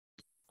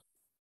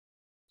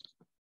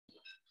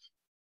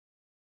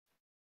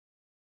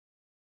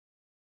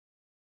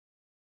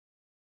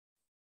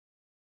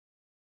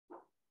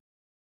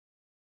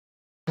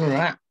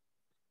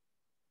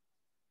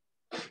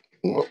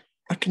Well,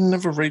 I can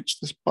never reach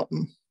this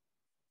button.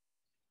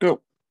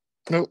 Go.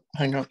 No,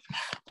 hang on.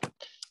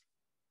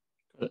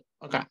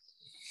 Okay.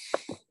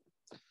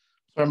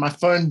 So my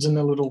phone's in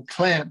a little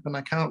clamp and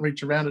I can't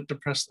reach around it to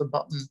press the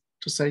button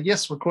to say,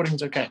 yes,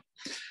 recording's okay.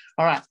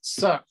 All right,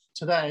 so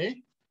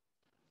today,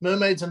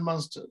 mermaids and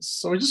monsters.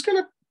 So we're just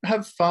going to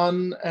have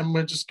fun and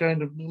we're just going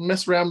to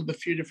mess around with a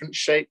few different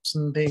shapes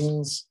and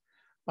things.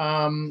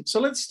 So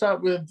let's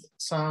start with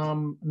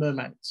some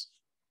mermaids.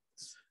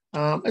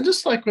 And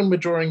just like when we're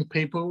drawing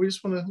people, we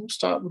just want to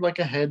start with like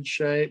a head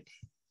shape.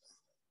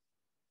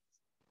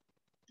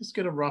 Just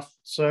get a rough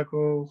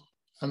circle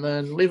and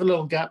then leave a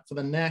little gap for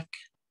the neck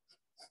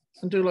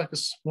and do like a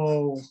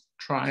small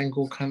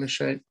triangle kind of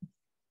shape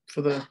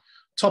for the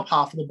top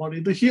half of the body,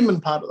 the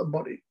human part of the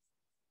body.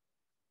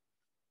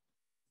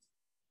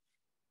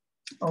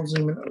 I'll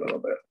zoom in a little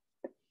bit.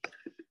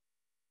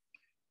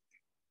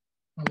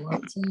 My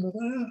light's under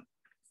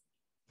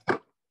there.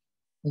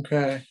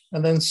 Okay,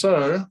 and then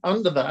so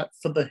under that,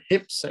 for the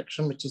hip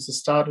section, which is the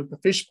start of the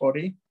fish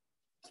body,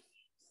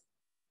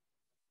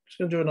 just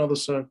gonna do another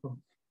circle.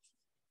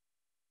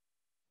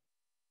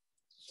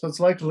 So it's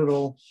like a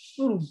little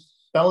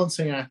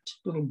balancing act,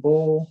 little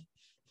ball,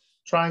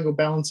 triangle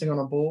balancing on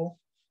a ball.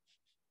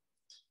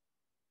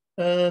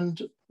 And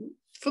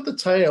for the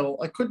tail,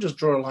 I could just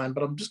draw a line,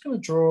 but I'm just going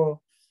to draw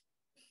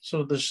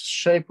sort of the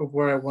shape of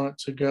where I want it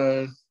to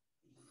go.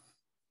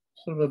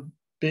 Sort of a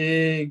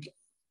big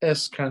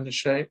S kind of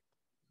shape.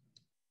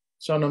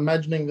 So I'm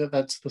imagining that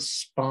that's the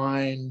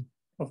spine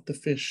of the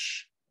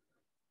fish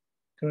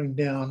going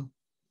down.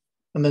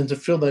 And then to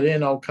fill that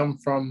in, I'll come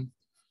from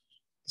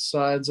the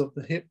sides of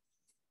the hip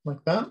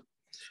like that.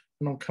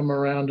 And I'll come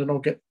around and I'll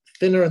get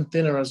thinner and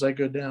thinner as I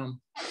go down.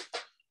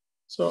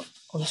 So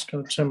I'm just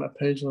going to turn my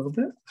page a little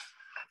bit.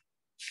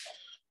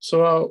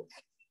 So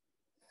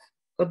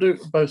I'll do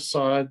both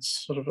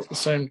sides sort of at the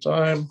same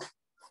time.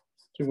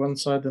 Do one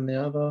side then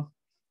the other.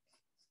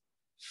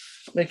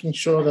 Making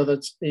sure that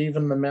it's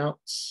even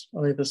amounts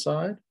on either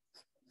side.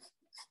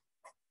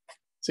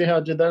 See how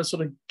I did that? I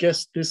sort of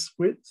guessed this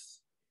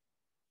width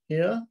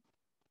here.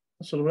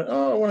 I sort of went,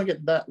 oh, I want to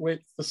get that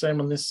width the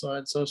same on this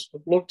side. So I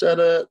sort of looked at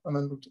it and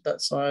then looked at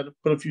that side,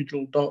 put a few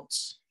little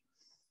dots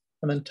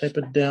and then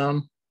tapered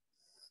down.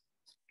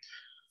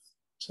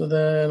 So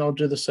then I'll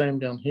do the same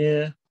down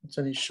here. It's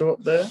only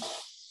short there.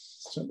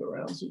 Turn it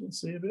around so you can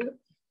see a bit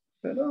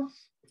better.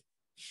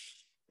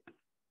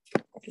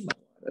 I'll get my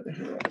light over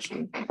here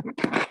actually.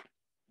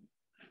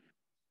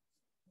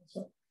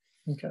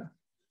 Okay.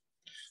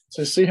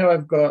 So see how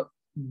I've got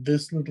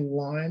this little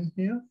line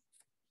here?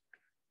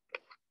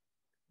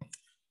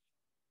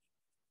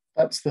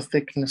 That's the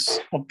thickness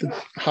of the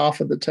half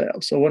of the tail.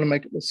 So I want to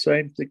make it the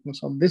same thickness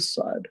on this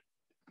side.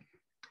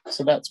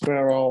 So that's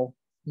where I'll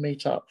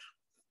meet up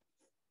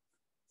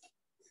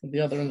at the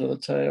other end of the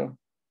tail.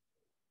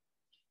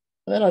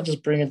 And then I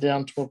just bring it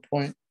down to a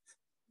point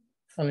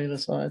on either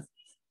side.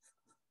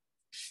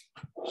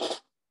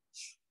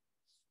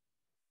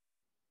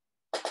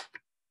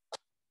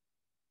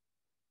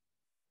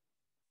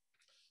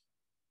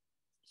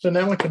 So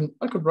now I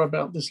could rub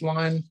out this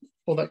line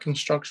or that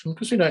construction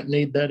because we don't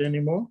need that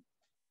anymore.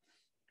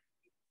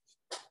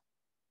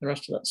 The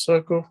rest of that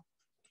circle.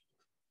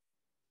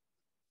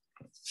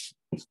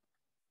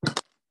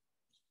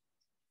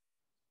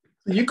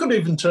 You could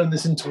even turn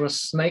this into a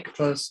snake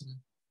person.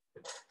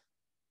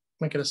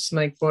 Make it a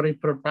snake body,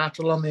 put a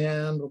rattle on the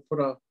end, or put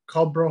a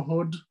cobra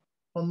hood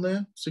on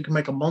there. So you can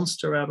make a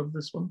monster out of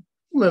this one.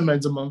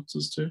 Mermaids are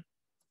monsters too.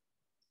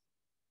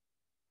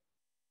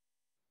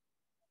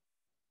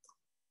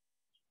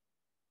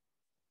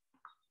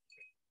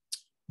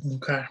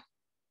 Okay.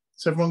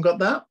 So everyone got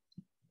that?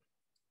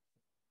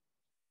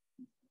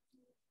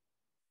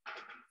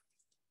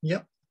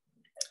 Yep.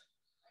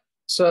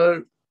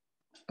 So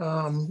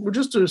we'll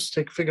just do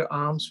stick figure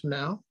arms for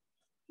now.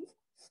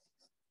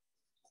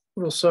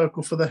 Little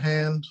circle for the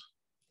hand.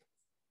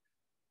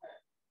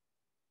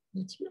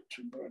 It's a bit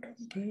too bright on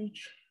the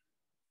page.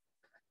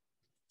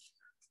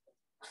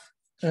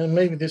 And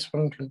maybe this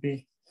one can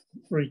be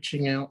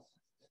reaching out.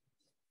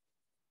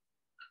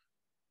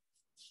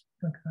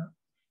 Like that.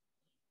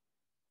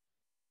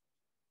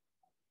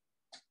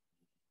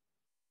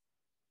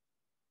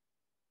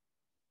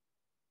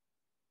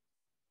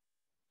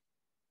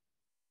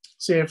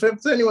 See, if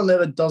there's anyone there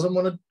that doesn't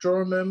want to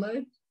draw a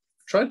mermaid,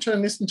 try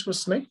turning this into a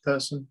snake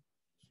person.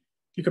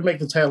 You could make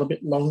the tail a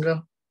bit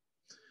longer.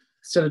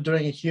 Instead of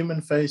doing a human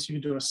face, you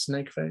could do a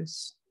snake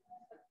face.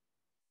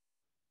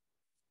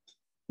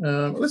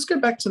 Let's go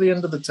back to the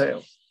end of the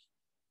tail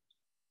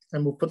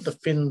and we'll put the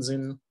fins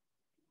in.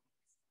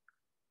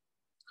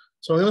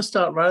 So I'm going to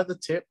start right at the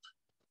tip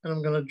and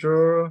I'm going to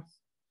draw a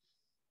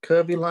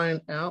curvy line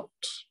out.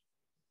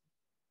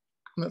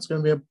 And that's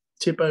going to be a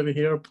tip over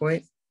here, a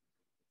point.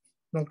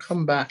 And I'll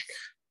come back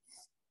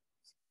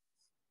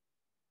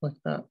like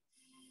that.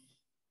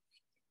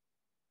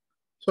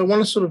 So I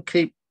want to sort of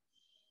keep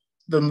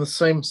them the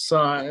same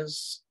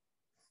size.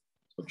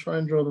 So try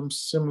and draw them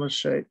similar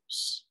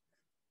shapes.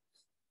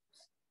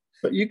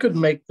 But you could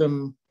make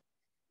them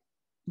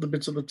the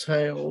bits of the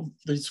tail,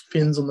 these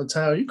fins on the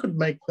tail, you could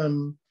make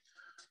them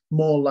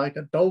more like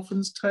a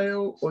dolphin's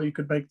tail, or you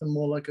could make them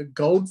more like a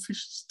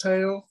goldfish's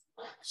tail.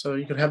 So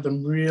you could have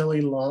them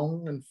really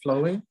long and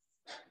flowing.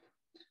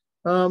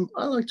 I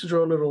like to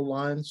draw little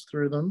lines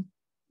through them.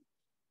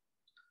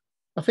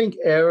 I think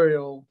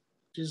Ariel,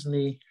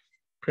 Disney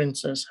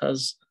princess,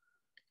 has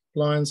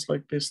lines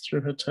like this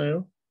through her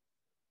tail.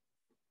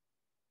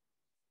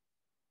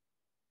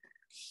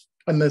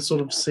 And they're sort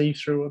of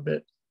see-through a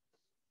bit.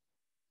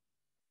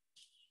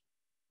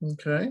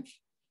 Okay.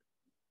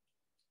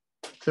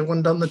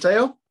 Everyone done the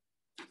tail?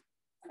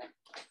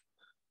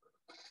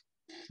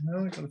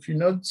 No, I got a few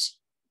nods.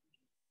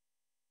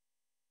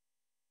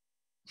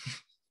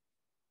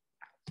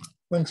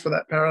 Thanks for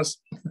that, Paris.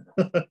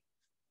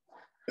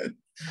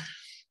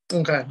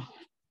 Okay.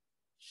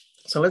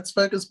 So let's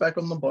focus back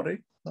on the body.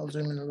 I'll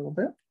zoom in a little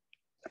bit.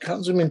 I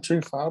can't zoom in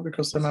too far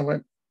because then I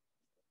won't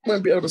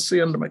be able to see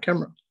under my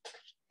camera.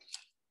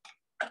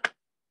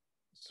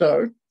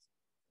 So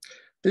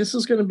this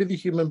is going to be the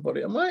human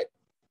body. I might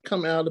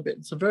come out a bit.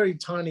 It's a very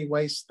tiny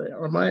waist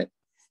there. I might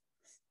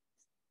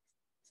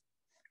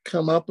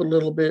come up a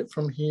little bit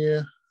from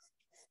here,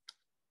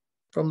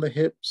 from the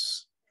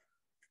hips,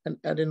 and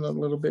add in a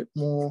little bit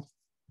more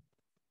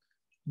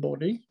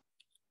body.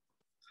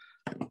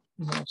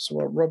 So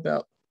I'll rub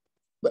out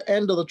the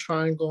end of the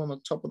triangle on the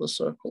top of the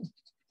circle.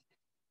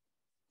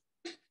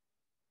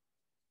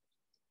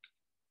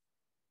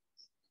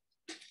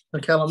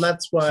 Okay, and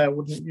that's why I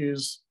wouldn't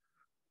use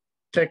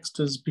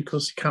textures,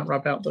 because you can't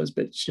rub out those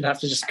bits. You'd have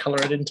to just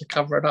color it in to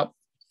cover it up.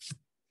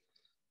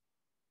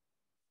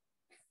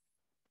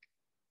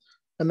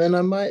 And then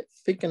I might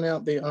thicken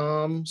out the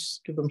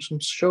arms, give them some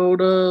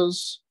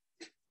shoulders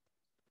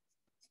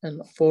and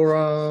the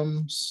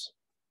forearms.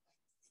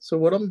 So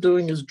what I'm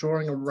doing is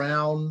drawing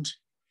around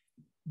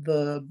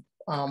the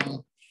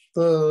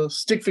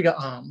stick figure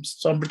arms.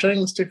 So I'm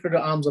pretending the stick figure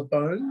arms are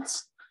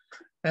bones,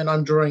 and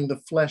I'm drawing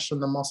the flesh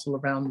and the muscle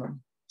around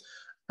them.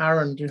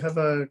 Aaron, do you have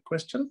a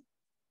question?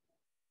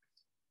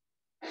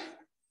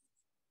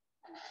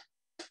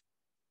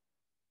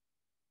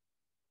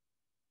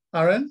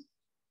 Aaron,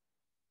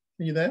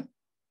 are you there?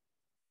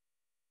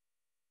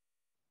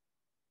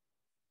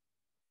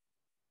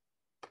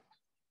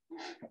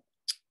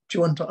 Do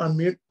you want to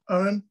unmute,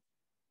 Aaron?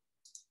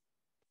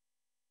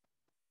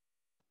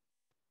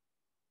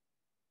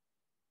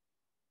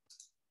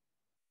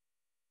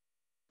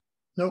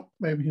 Nope,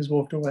 maybe he's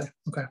walked away.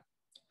 Okay,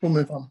 we'll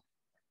move on.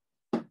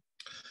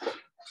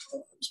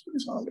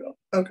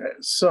 Okay,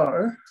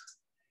 so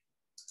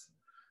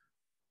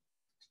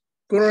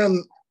go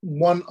around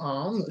one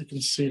arm that you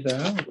can see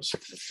there,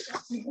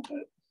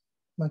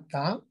 like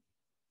that.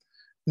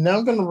 Now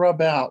I'm going to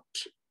rub out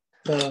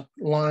the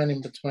line in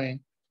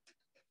between,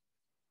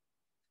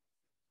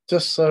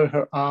 just so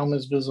her arm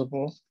is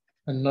visible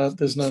and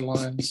there's no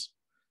lines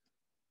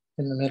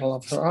in the middle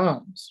of her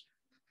arms.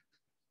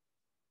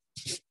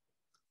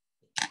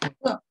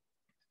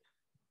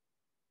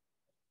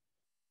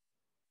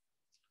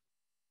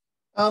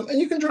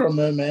 And you can draw a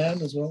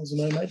merman as well as a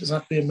mermaid. It doesn't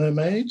have to be a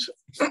mermaid.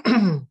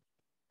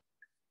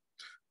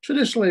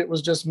 Traditionally, it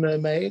was just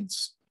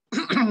mermaids,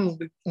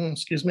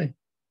 excuse me,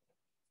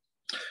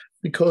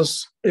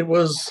 because it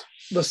was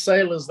the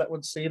sailors that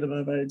would see the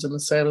mermaids, and the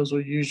sailors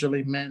were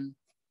usually men.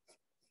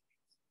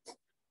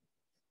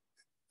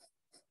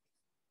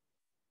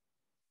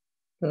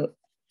 But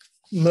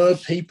mer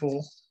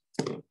people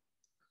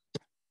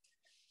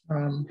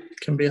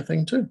can be a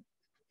thing too.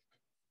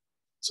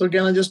 So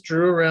again, I just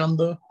drew around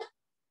the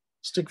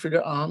stick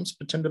figure arms,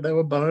 pretended they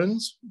were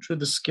bones, drew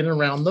the skin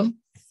around them,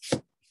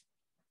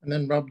 and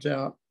then rubbed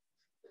out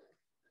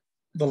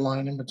the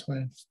line in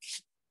between.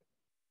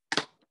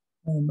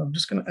 And I'm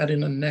just going to add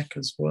in a neck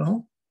as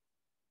well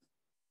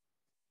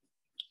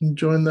and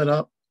join that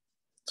up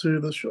to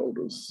the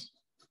shoulders.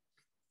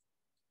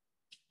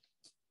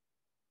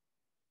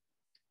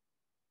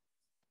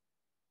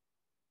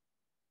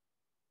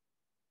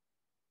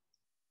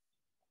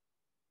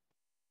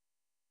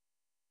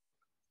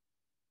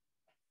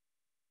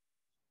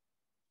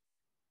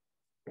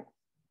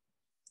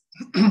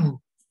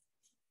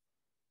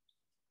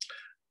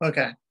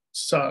 Okay,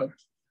 so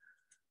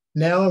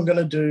now I'm going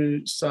to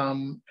do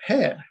some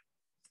hair.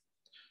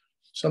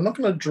 So I'm not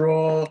going to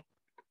draw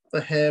the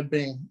hair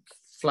being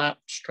flat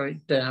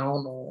straight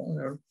down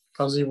or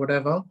fuzzy,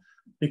 whatever,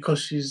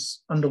 because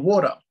she's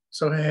underwater.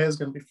 So her hair is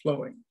going to be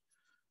flowing.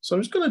 So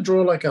I'm just going to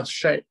draw like a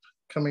shape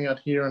coming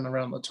out here and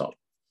around the top.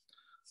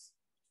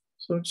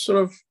 So it's sort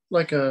of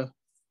like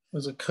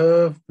there's a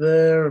curve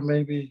there, and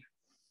maybe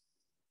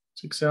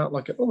sticks out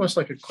like almost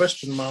like a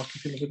question mark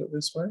if you look at it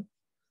this way.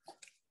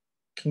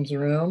 Comes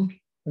around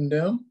and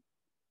down.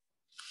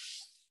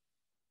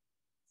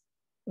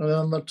 And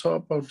on the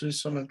top, I'll do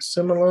something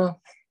similar,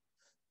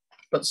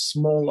 but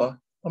smaller.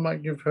 I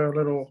might give her a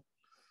little,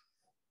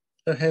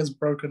 her hair's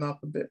broken up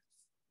a bit.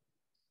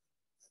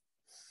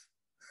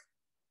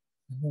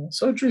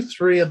 So I drew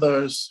 3 of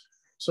those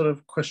sort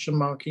of question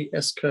marky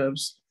S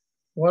curves.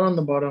 One on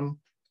the bottom,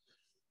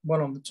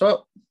 one on the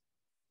top,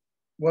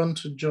 one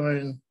to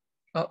join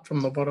up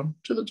from the bottom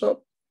to the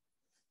top,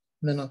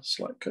 and then a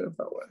slight curve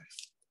that way.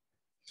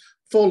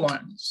 4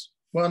 lines.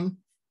 1,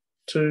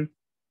 2,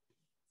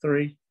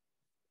 3,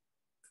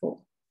 4.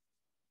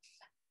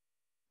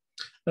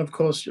 And of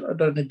course, I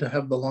don't need to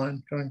have the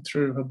line going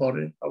through her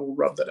body. I will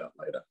rub that out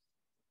later.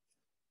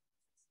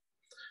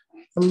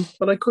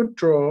 But I could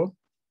draw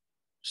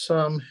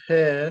some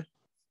hair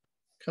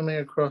coming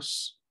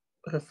across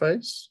her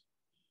face,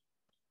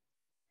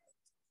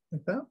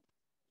 like that.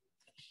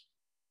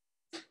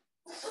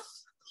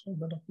 Slow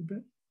that up a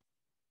bit.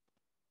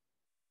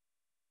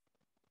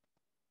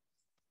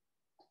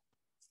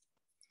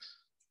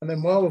 And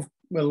then while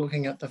we're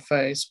looking at the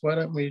face, why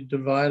don't we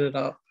divide it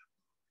up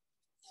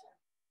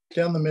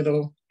down the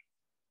middle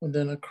and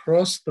then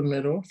across the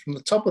middle from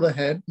the top of the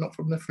head, not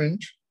from the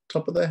fringe,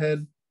 top of the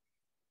head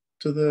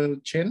to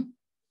the chin.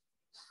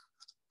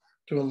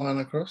 Do a line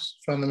across,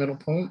 find the middle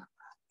point.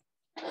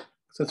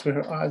 So that's where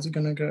her eyes are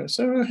going to go.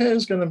 So her hair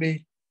is going to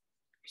be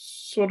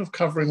sort of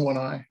covering one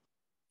eye.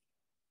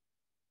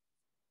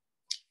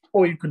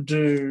 Or you could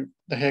do,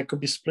 the hair could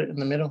be split in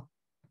the middle.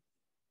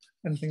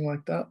 Anything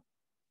like that.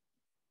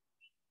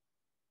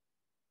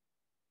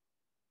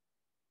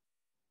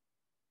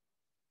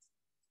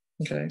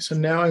 Okay, so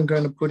now I'm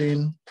going to put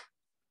in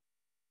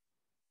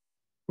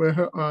where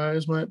her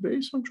eyes might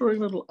be. So I'm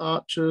drawing little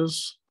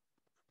arches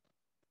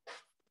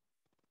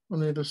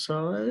on either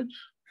side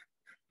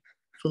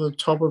for the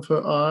top of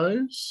her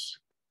eyes,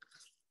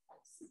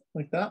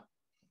 like that.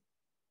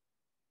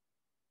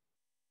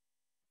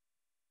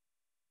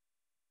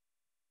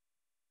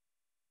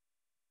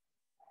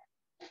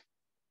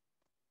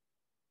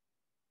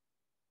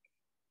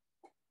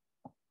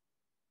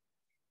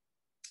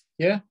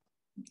 Yeah,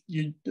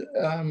 you,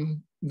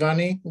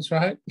 Vani is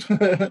right.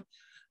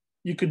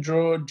 You could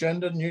draw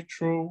gender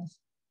neutral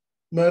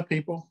mer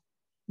people.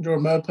 Draw a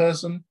mer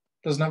person.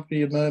 Doesn't have to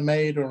be a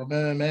mermaid or a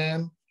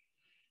merman.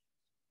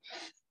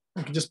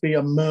 It could just be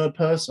a mer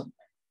person.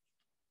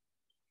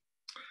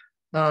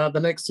 The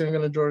next thing I'm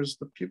going to draw is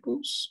the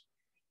pupils.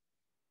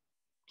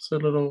 So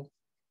little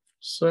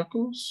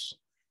circles.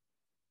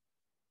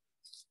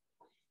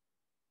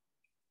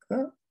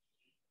 Okay.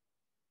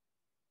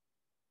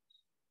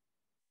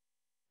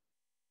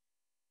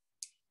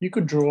 You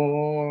could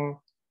draw, I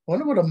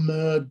wonder what a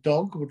mer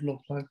dog would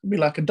look like. It'd be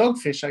like a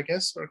dogfish, I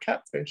guess, or a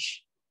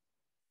catfish.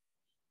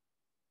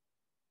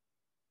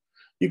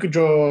 You could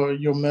draw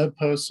your mer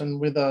person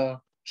with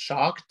a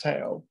shark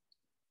tail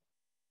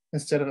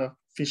instead of a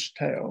fish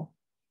tail.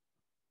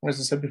 Or as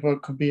I said before,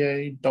 it could be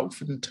a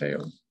dolphin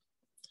tail.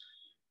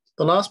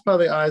 The last part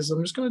of the eyes,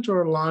 I'm just going to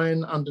draw a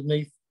line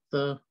underneath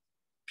the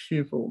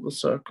pupil, the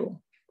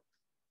circle.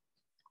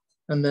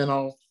 And then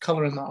I'll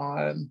color in the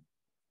eye, and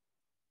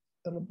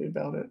that'll be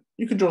about it.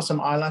 You could draw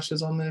some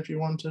eyelashes on there if you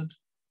wanted.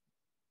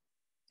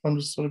 I'm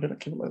just sort of going to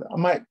keep it like that. I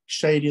might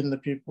shade in the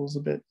pupils a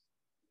bit.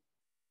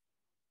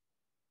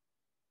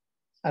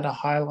 Add a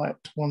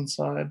highlight to one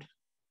side.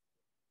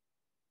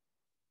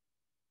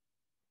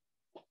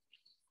 So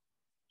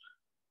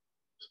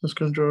I'm just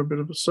going to draw a bit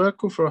of a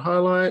circle for a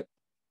highlight,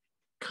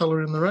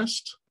 color in the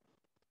rest.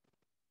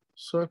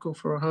 Circle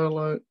for a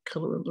highlight,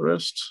 color in the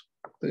rest.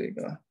 There you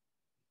go.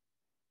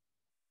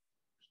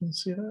 Can you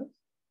see that?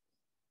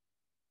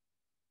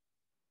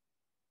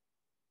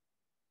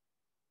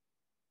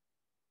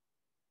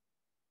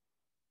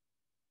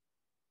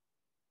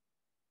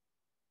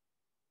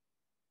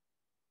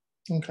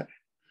 Okay.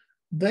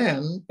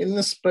 Then in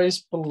the space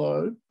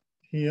below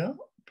here,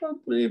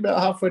 probably about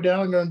halfway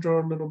down, I'm going to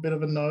draw a little bit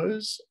of a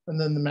nose and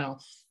then the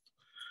mouth.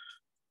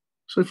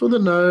 So for the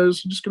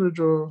nose, I'm just going to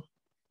draw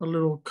a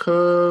little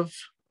curve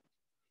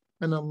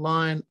and a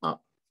line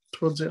up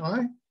towards the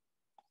eye,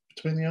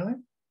 between the eye.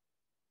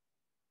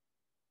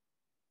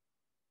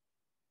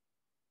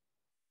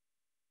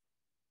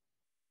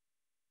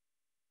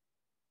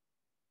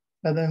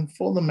 And then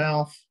for the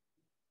mouth,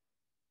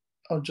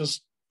 I'll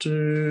just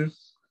do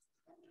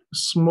a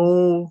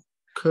small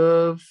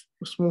curve,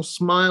 a small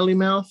smiley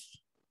mouth.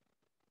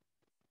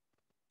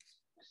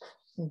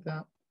 Like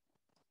that.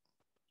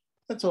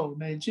 That's all it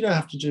needs. You don't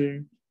have to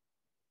do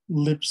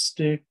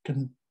lipstick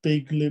and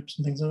big lips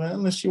and things like that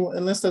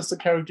unless that's the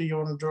character you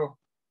want to draw.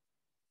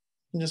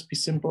 It can just be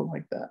simple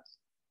like that.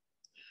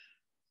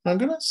 I'm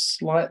going to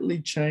slightly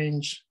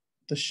change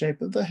the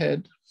shape of the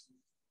head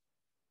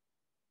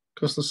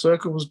because the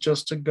circle was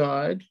just a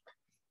guide.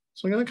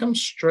 So I'm going to come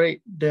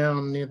straight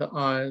down near the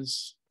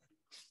eyes.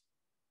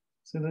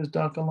 See those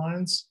darker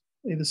lines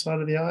either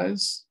side of the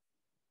eyes?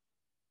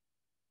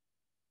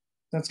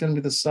 That's going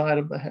to be the side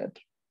of the head.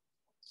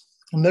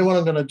 And then what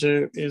I'm going to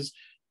do is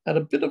add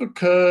a bit of a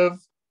curve,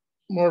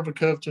 more of a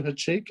curve to her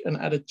cheek, and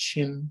add a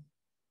chin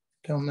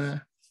down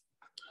there.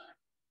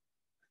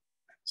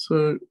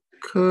 So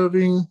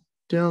curving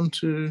down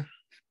to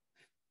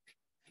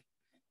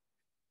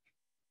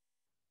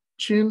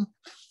chin,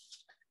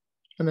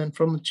 and then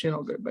from the chin,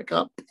 I'll go back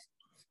up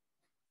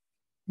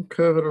and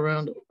curve it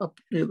around up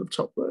near the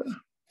top there.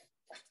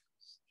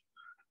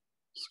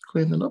 Just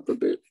clean it up a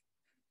bit.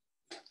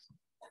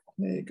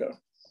 There you go.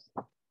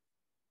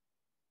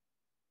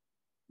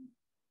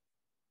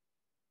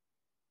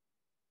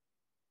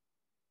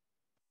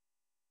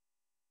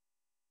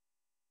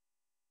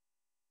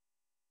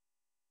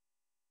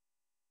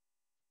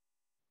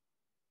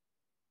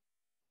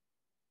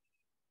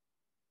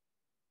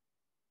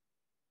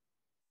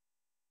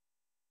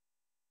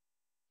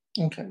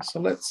 Okay, so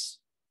let's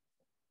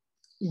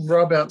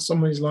rub out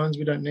some of these lines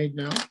we don't need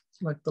now,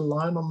 like the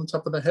line on the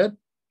top of the head.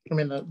 I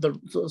mean,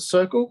 the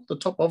circle, the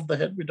top of the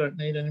head, we don't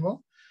need anymore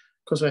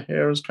because her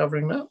hair is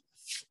covering that.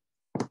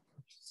 Like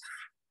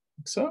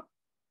so.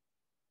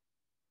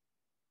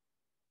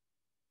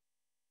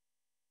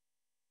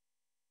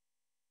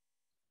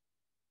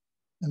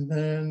 And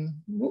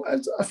then we'll add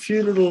a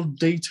few little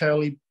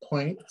detail-y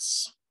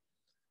points,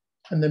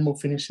 and then we'll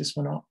finish this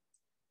one up.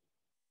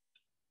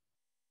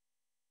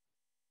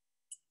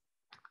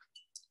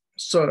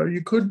 So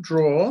you could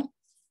draw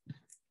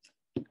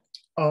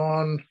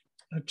on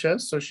her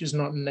chest so she's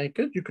not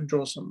naked. You could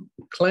draw some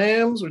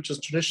clams, which is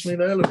traditionally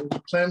there, little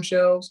clam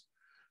shells,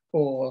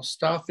 or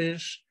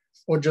starfish,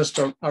 or just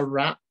a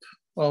wrap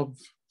of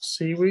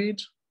seaweed.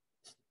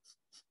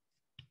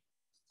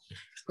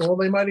 Or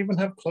they might even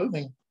have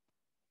clothing.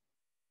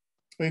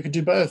 Or you could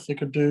do both. You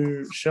could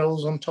do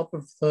shells on top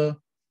of the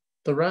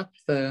wrap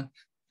there.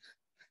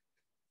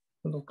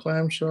 Little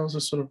clam shells are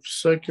sort of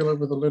circular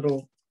with a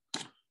little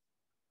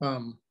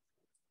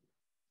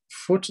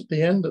foot at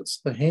the end.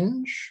 It's the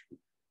hinge.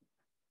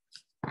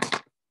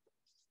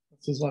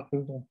 This is like a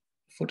little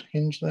foot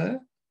hinge there.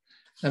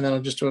 And then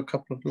I'll just do a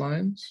couple of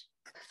lines.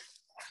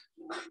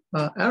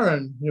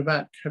 Aaron, you're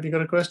back. Have you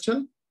got a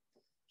question?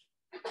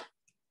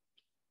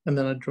 And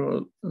then I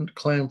draw a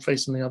clam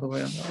facing the other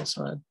way on the other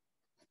side.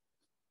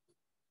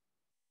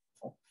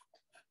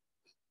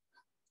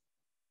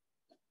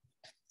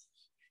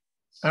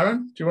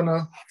 Aaron, do you want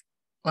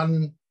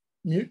to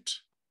unmute?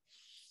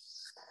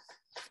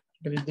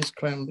 I need this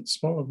clam a bit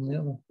smaller than the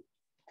other.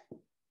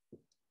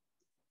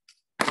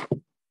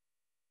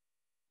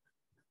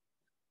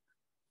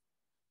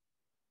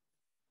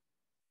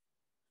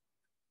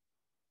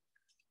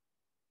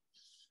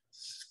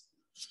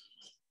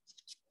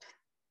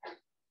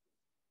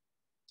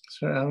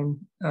 So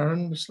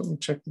Aaron, just let me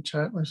check the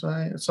chat.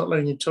 It's not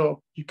letting you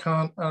talk. You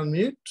can't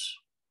unmute.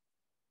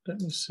 Let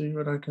me see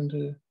what I can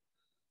do.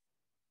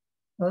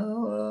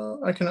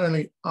 I can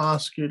only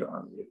ask you to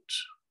unmute.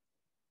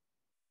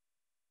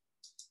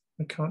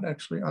 I can't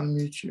actually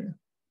unmute you.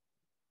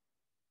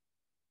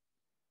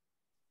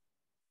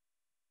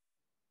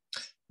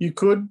 You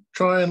could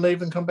try and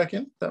leave and come back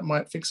in. That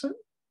might fix it.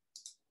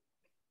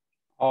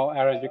 Or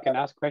Aaron, you can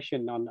ask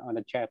question on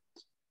the chat.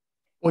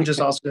 Or just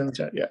ask it in the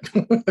chat, yeah.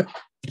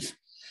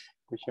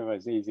 Whichever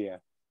is easier.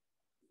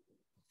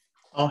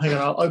 Oh, hang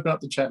on, I'll open up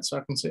the chat so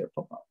I can see it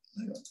pop up.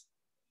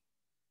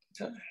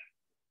 Okay.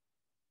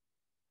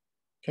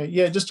 Okay,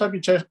 yeah, just type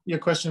your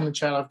question in the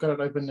chat. I've got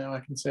it open now, I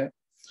can see it.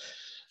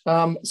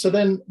 So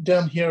then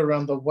down here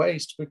around the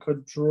waist, we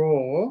could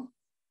draw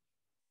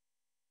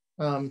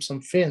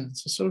some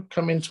fins. So sort of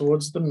come in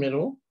towards the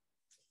middle.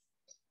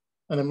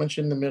 And then once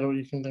you're in the middle,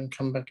 you can then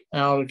come back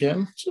out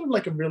again, sort of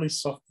like a really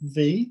soft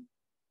V.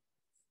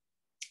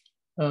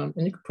 And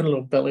you could put a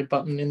little belly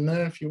button in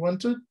there if you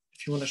wanted,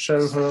 if you want to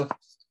show her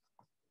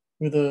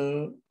with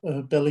a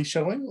belly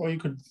showing, or you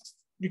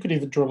could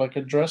either draw like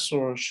a dress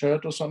or a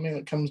shirt or something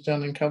that comes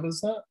down and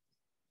covers that.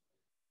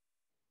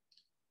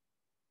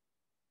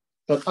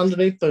 But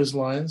underneath those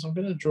lines, I'm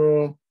going to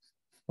draw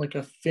like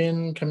a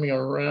fin coming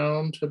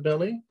around her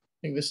belly. I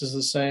think this is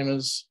the same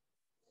as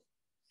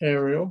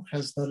Ariel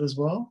has that as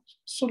well.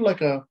 Sort of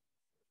like a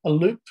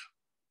loop.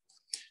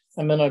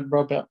 And then I'd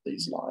rub out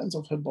these lines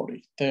of her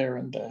body there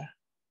and there.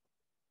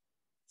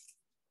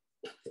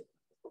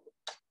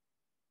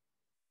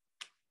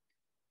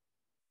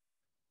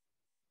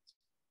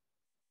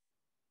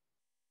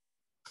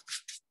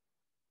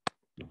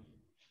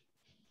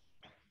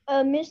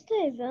 Mr.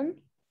 Evan?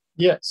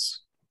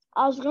 Yes.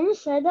 I was going to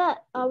say that,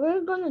 are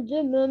we going to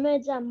do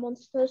mermaids and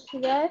monsters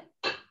today?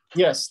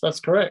 Yes, that's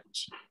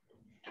correct.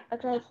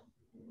 Okay.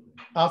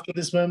 After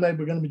this mermaid,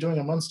 we're going to be doing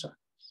a monster.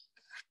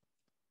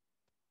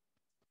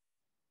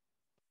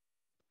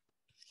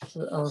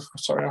 So, oh,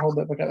 sorry, I'll hold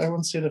that back up.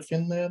 Everyone see the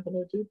fin there that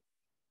I did?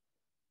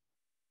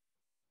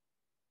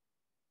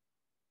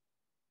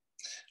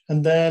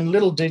 And then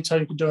little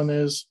detail you could do on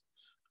is,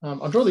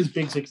 I'll draw these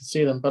big so you can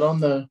see them, but on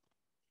the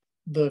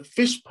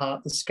fish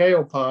part, the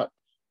scale part,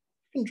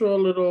 you can draw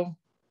little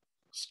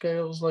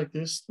scales like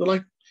this. They're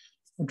like,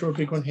 I'll draw a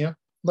big one here,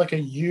 like a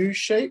U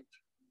shape.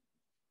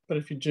 But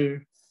if you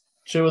do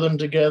two of them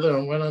together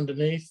and one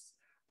underneath,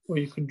 or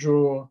you could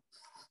draw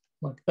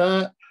like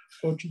that,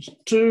 or just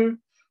two,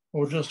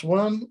 or just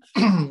one.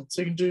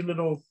 So you can do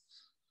little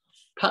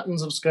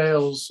patterns of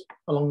scales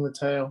along the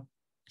tail.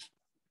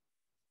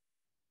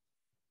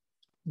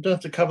 You don't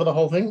have to cover the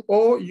whole thing,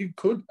 or you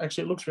could.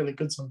 Actually, it looks really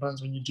good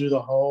sometimes when you do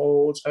the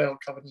whole tail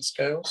covered in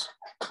scales.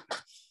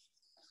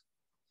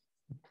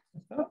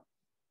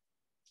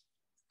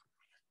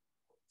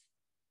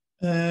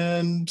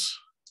 And so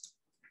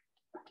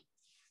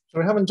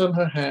we haven't done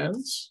her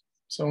hands.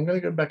 So I'm going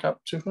to go back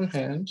up to her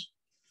hand.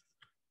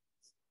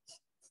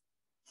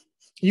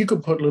 You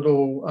could put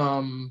little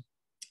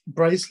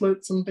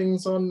bracelets and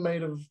things on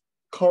made of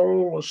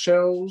coral or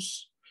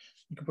shells.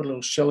 You could put a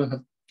little shell in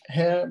her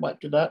hair,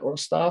 might do that, or a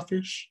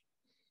starfish.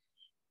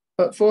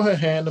 But for her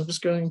hand, I'm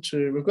just going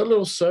to, we've got a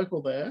little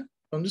circle there.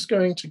 I'm just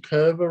going to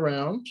curve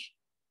around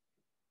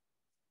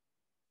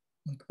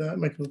like that,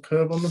 make a little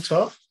curve on the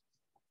top.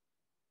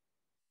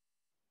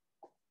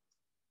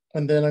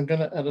 And then I'm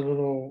going to add a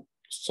little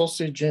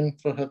sausage in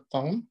for her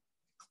thumb.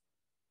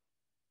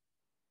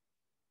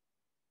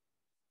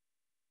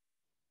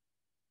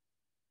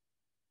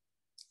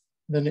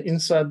 Then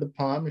inside the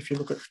palm, if you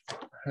look at,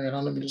 hang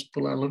on, let me just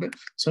pull out a little bit.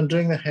 So I'm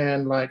doing the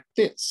hand like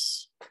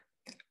this.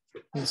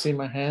 You see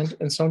my hand?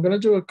 And so I'm going to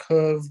do a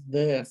curve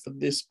there for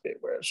this bit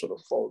where it sort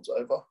of folds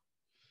over.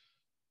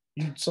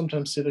 You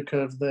sometimes see the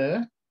curve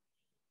there.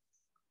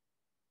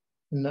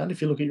 And that,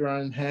 if you look at your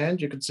own hand,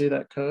 you can see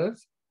that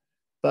curve.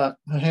 But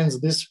her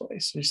hand's this way.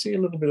 So you see a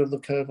little bit of the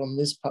curve on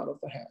this part of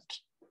the hand.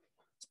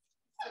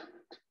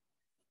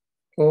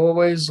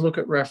 Always look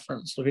at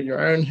reference. Look at your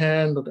own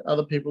hand, look at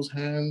other people's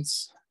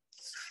hands.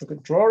 Look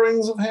at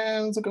drawings of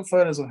hands, look at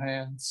photos of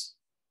hands.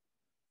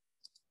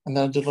 And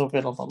then I do a little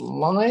bit of a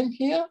line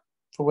here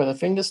for where the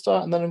fingers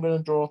start. And then I'm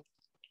going to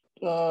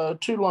draw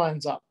 2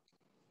 lines up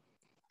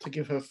to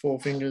give her 4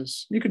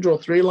 fingers. You could draw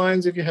 3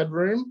 lines if you had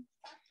room.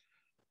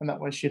 And that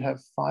way she'd have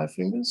 5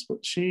 fingers.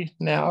 But she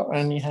now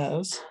only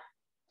has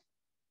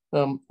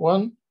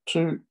 1,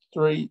 2,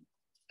 3,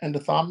 and a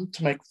thumb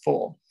to make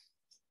 4.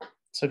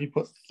 So if you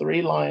put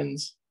 3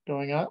 lines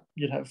going up,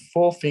 you'd have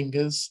 4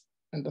 fingers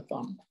and a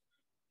thumb.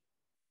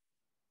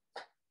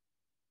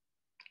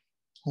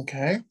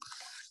 Okay,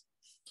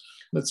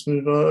 let's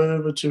move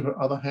over to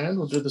her other hand.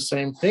 We'll do the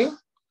same thing.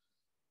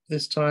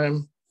 This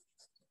time,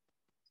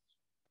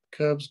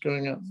 curves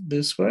going up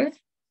this way.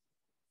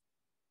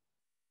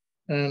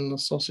 And the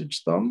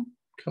sausage thumb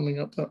coming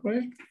up that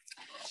way.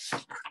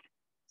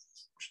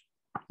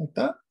 Like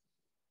that.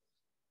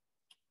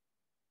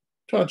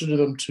 Try not to do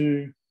them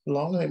too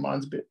long. I think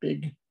mine's a bit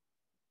big.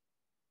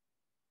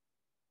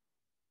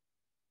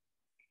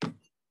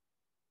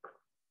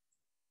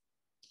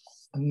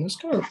 I'm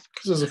just going to,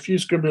 because there's a few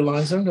scribbly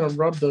lines, I'm going to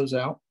rub those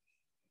out.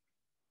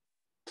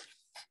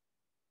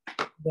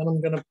 Then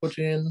I'm going to put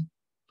in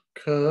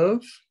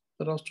curve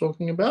that I was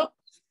talking about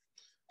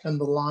and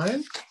the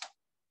line.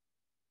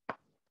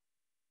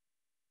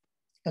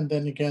 And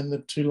then again,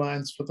 the 2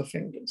 lines for the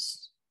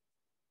fingers.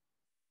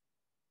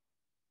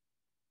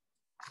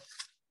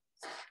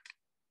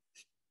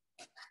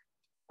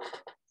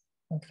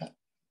 Okay.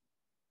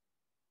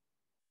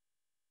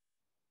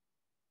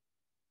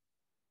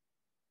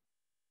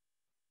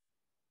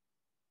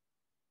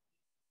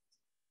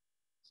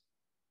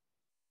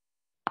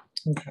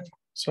 Okay,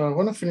 so I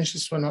want to finish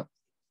this one up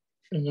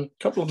in a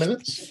couple of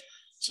minutes.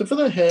 So for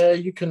the hair,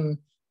 you can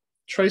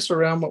trace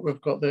around what we've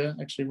got there,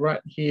 actually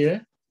right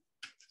here.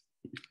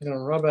 I'm going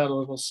to rub out a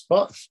little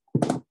spot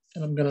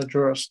and I'm going to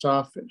draw a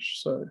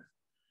starfish. So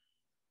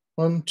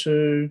 1,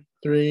 2,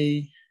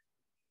 3,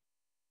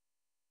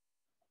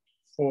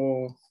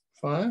 4,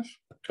 5,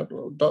 a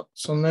couple of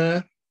dots on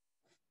there.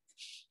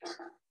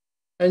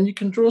 And you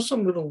can draw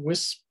some little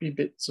wispy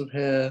bits of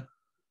hair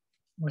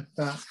like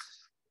that.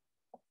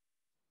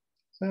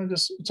 So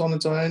just, it's on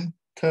its own,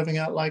 curving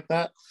out like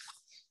that.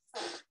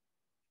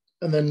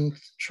 And then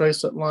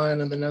trace that line,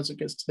 and then as it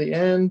gets to the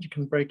end, you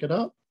can break it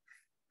up.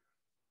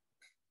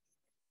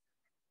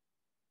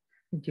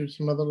 Do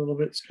some other little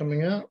bits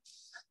coming out.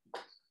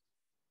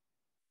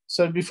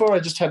 So before I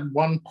just had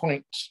 1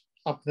 point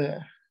up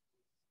there,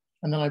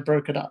 and then I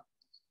broke it up.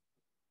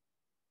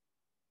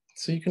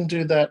 So you can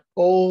do that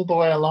all the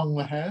way along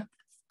the hair.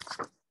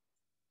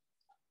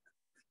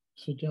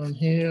 So down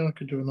here, I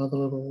could do another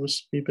little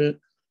wispy bit.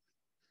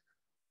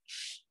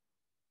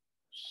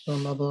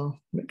 Some other,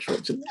 make sure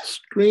it's in the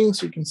screen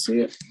so you can see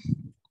it.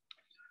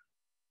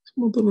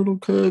 Some other little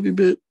curvy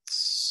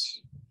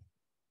bits.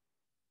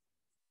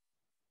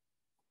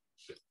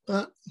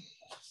 That.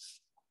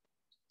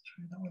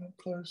 Show you that one up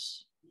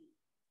close.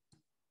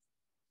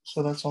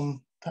 So that's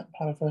on that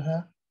part of her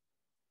hair.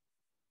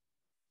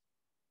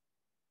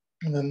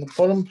 And then the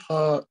bottom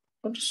part,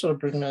 I'll just sort of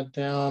bring that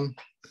down,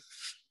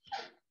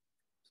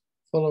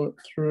 follow it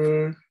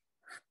through,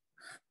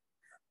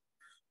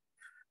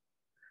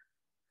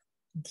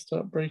 and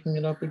start breaking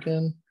it up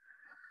again,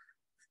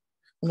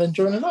 and then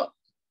join it up.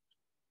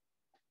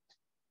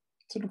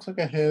 So it looks like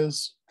her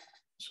hair's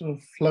sort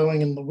of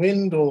flowing in the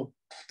wind or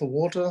the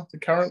water, the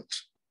current.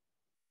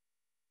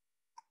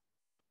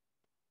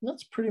 And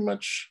that's pretty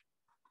much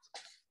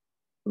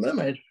the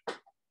mermaid.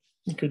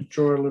 You could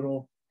draw a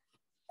little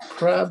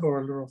crab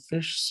or a little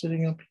fish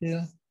sitting up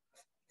here.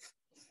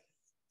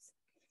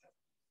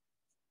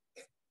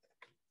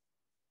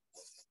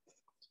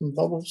 Some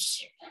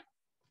bubbles.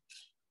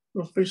 A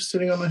little fish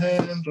sitting on the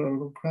hand, or a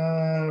little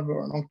crab,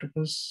 or an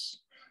octopus,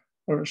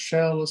 or a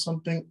shell or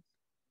something.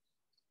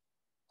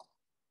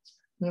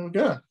 There we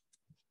go.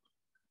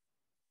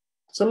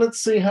 So let's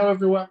see how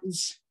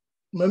everyone's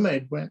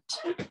mermaid went.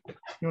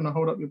 You want to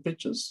hold up your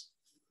pictures?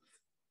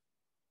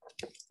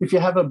 If you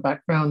have a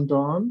background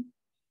on,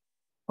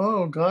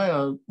 oh,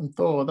 Gaia and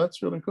Thor,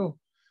 that's really cool.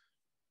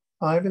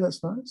 Ivy,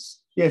 that's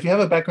nice. Yeah, if you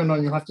have a background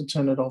on, you'll have to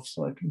turn it off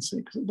so I can see,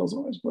 because it doesn't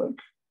always work.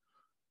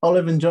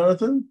 Olive and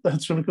Jonathan,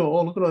 that's really cool.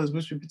 Oh, look at all those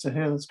wispy bits of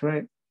hair, that's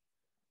great.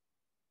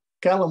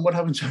 Callum, what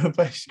happened to her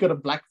face? She's got a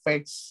black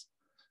face.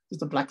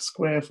 Just a black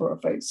square for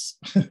a face.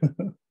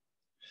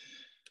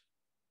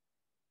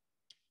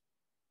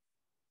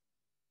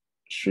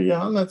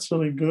 Shriyan, that's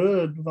really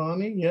good.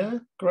 Vani, yeah,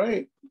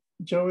 great.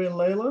 Joey and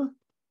Layla,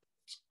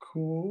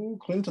 cool.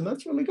 Clinton,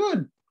 that's really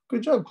good.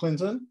 Good job,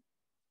 Clinton.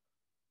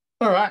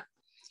 All right,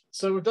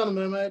 so we've done a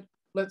mermaid.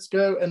 Let's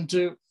go and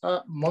do a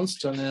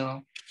monster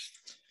now.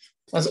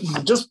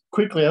 Just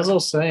quickly, as I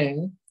was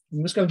saying,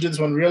 I'm just going to do this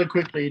one really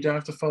quickly. You don't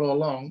have to follow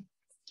along.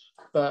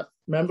 But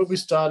remember we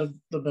started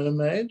the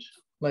mermaid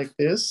like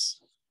this,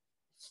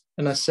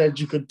 and I said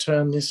you could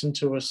turn this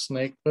into a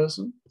snake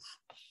person.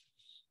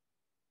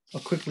 I'll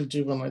quickly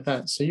do one like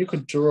that. So you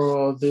could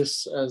draw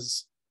this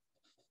as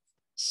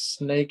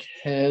snake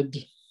head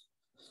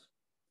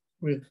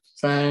with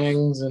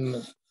fangs and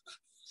a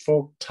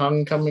forked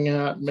tongue coming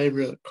out,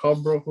 maybe a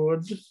cobra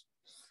hood.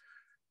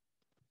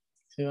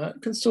 See that?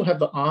 It can still have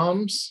the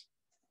arms,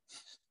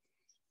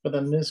 but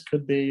then this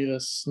could be the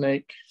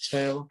snake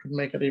tail, could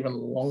make it even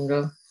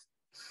longer.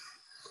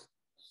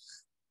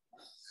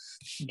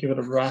 Give it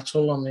a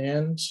rattle on the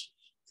end.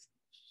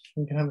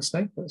 You can have a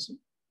snake person.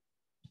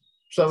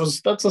 So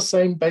that's the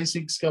same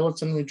basic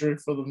skeleton we drew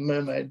for the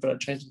mermaid, but I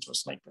changed it to a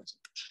snake person.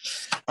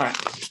 All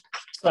right,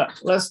 so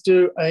let's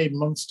do a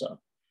monster.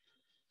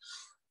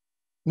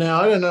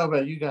 Now, I don't know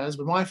about you guys,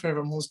 but my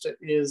favorite monster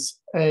is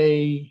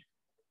a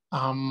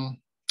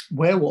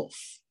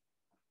werewolf.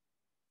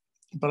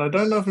 But I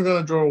don't know if we're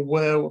going to draw a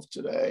werewolf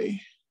today.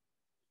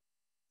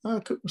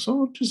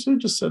 Who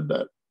just said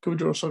that? Could we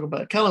draw a soccer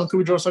player? Callum, could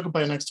we draw a soccer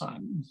player next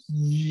time?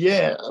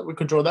 Yeah, we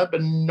could draw that,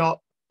 but not.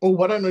 Oh,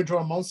 why don't we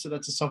draw a monster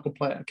that's a soccer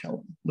player,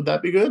 Callum? Would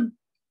that be good?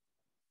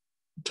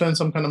 Turn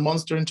some kind of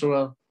monster into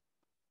a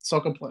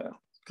soccer player,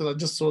 because I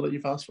just saw that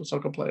you've asked for a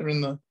soccer player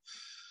in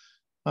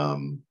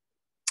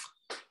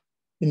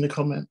the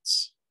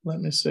comments. Let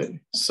me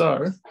see.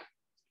 So,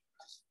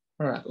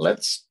 all right,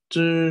 let's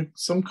do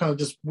some kind of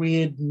just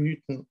weird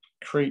mutant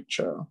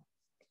creature.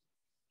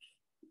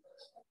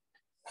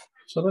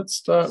 So let's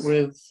start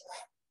with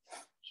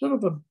sort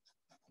of a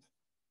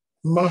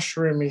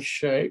mushroomy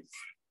shape.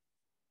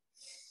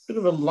 Bit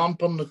of a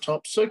lump on the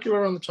top,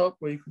 circular on the top,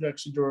 where you could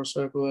actually draw a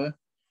circle there,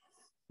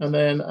 and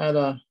then add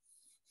a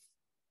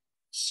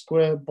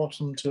square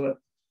bottom to it.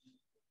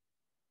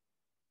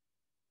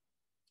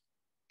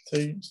 So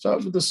you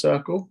start with the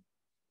circle,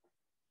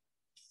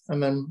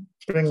 and then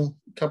bring a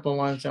couple of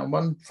lines down,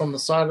 one from the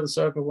side of the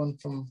circle, one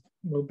from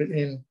a little bit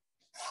in,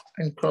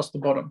 and cross the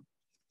bottom.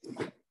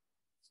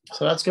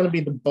 So that's going to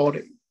be the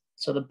body.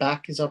 So the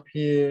back is up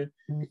here,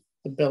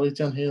 the belly's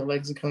down here, the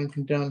legs are coming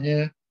from down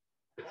here.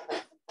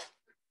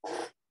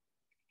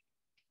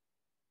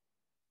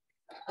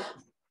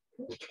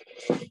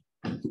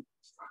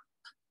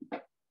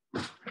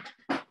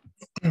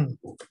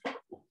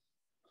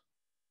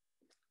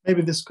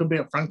 Maybe this could be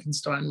a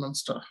Frankenstein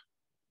monster.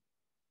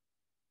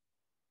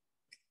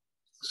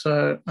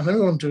 So I think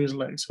we want to do his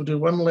legs. We'll do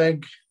one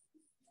leg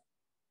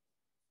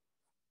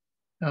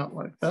out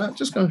like that.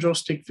 Just going to draw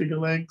stick figure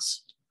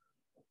legs.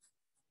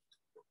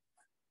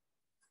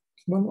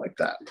 One like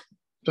that.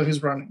 So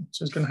he's running.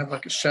 So he's going to have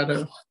like a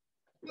shadow.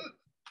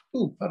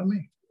 Oh, pardon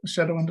me. A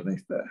shadow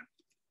underneath there.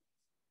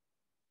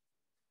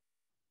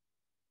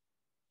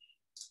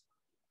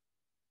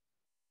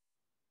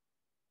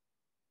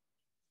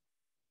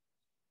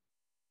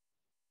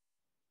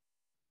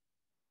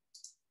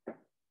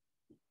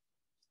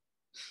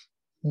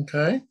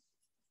 Okay.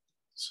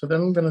 So then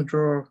I'm going to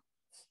draw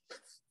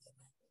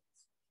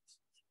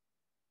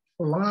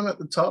a line at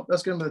the top.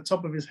 That's going to be the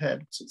top of his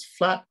head. So it's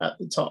flat at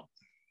the top.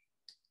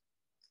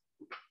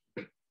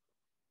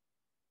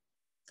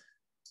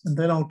 And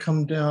then I'll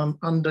come down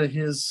under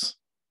his,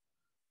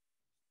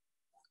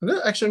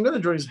 actually I'm going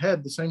to draw his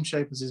head the same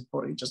shape as his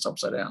body, just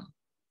upside down.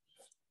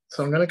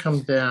 So I'm going to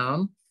come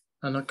down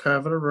and I'll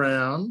curve it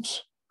around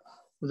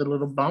with a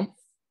little bump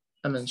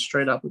and then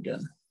straight up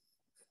again.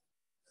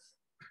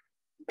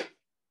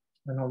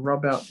 And I'll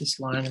rub out this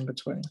line in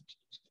between.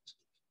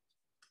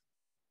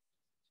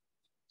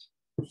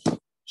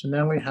 So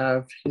now we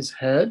have his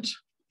head,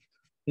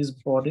 his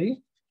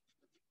body,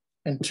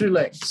 and two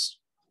legs.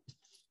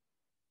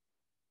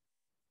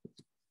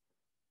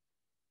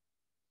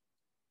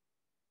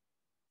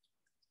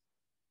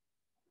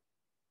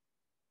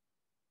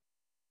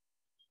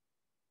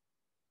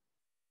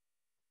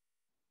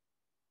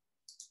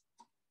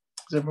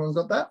 Has everyone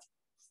got that?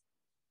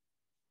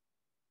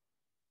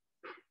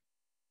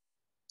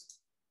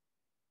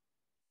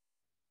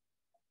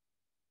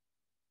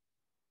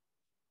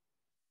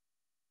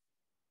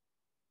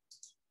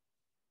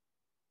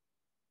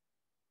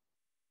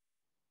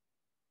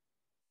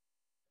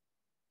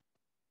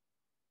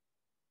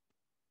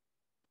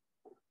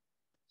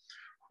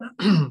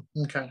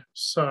 Okay,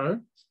 so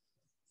I'm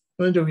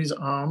going to do his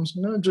arms.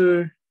 I'm going to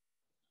do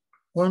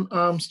one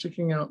arm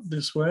sticking out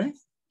this way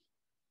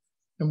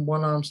and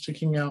one arm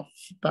sticking out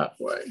that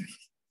way.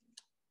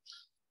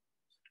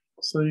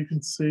 So you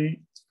can see,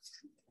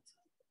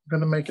 I'm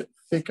going to make it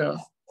thicker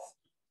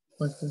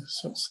like this.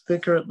 So it's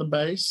thicker at the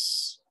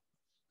base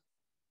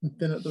and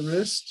thin at the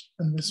wrist,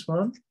 and this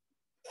one,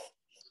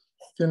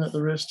 thin at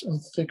the wrist and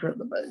thicker at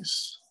the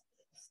base.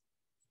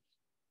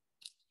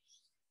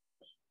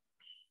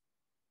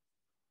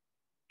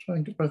 Try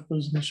and get both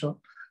those in the shot.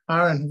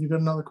 Aaron, have you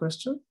got another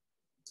question?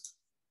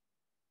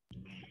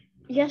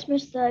 Yes,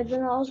 Mr.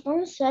 Ivan. I was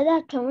going to say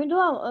that can we do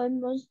our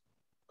own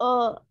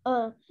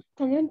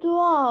can you do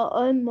our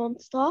own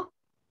monster?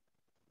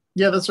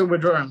 Yeah, that's what we're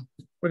drawing.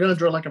 We're going to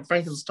draw like a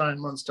Frankenstein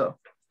monster.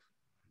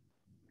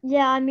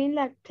 Yeah, I mean,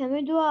 like, can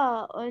we do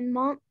our own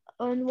one?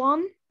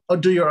 Or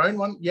do your own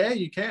one? Yeah,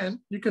 you can.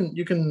 You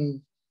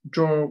can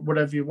draw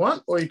whatever you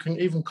want, or you can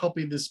even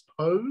copy this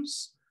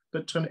pose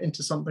but turn it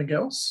into something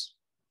else.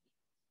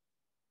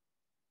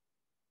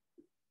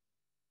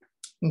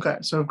 Okay,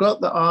 so we've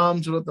got the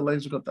arms, we've got the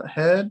legs, we've got the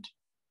head.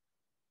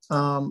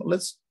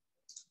 We'll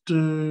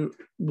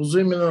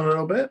zoom in a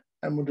little bit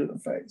and we'll do the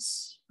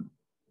face.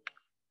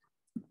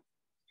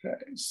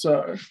 Okay,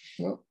 so,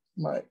 well,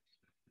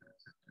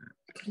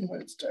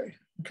 Wednesday.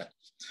 Okay.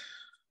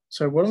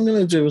 So what I'm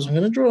going to do is I'm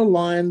going to draw a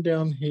line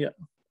down here.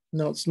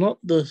 Now it's not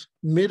the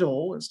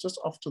middle, it's just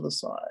off to the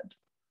side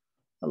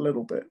a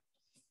little bit.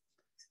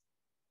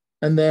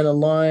 And then a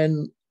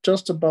line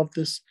just above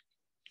this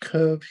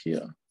curve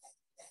here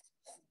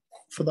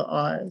for the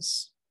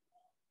eyes.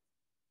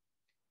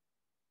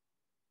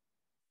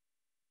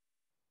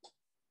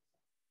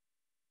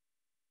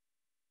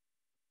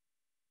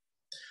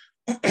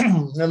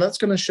 Now that's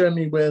going to show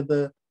me where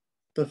the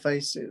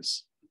face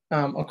is.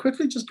 I'll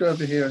quickly just go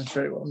over here and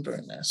show you what I'm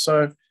doing there.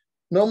 So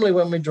normally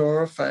when we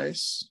draw a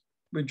face,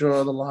 we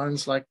draw the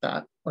lines like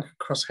that, like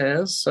across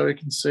hairs, so we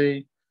can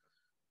see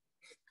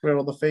where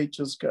all the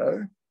features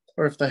go.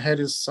 Or if the head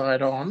is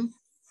side on,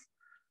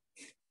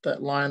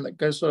 that line that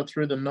goes sort of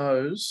through the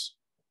nose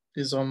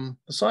is on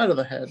the side of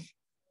the head.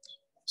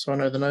 So I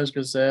know the nose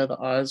goes there, the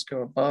eyes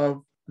go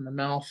above, and the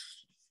mouth,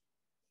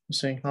 I'm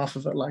seeing half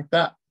of it like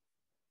that.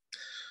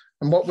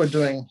 And what we're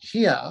doing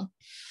here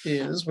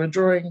is we're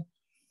drawing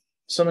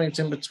something that's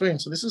in between.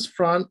 So this is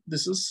front,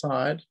 this is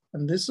side,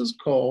 and this is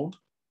called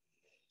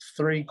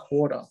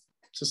 3/4.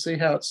 So see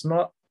how it's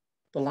not,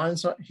 the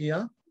line's not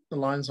here, the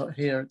line's not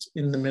here, it's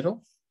in the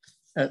middle,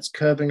 and it's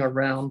curving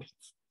around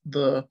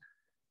the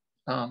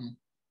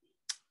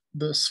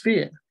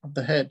sphere of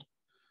the head.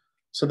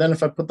 So then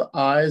if I put the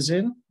eyes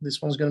in,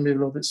 this one's going to be a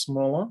little bit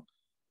smaller,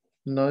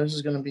 the nose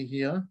is going to be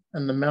here,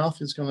 and the mouth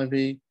is going to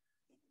be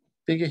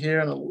bigger here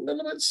and a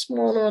little bit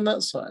smaller on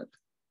that side.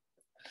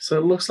 So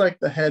it looks like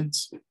the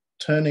head's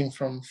turning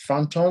from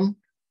front on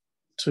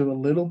to a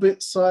little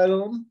bit side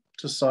on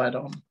to side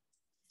on.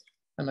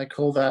 And I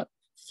call that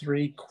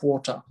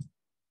 3/4.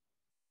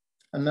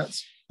 And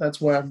that's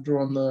why I've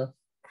drawn the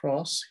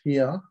cross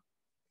here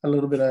a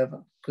little bit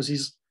over, because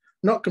he's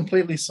not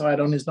completely side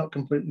on, he's not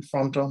completely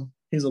front on,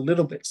 he's a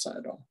little bit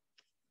side on.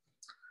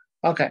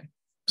 Okay,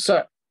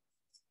 so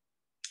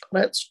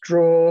let's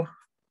draw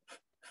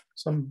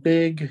some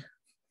big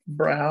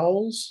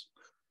brows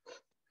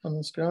on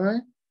this guy.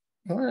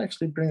 I might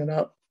actually bring it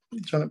up,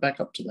 turn it back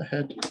up to the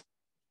head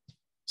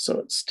so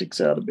it sticks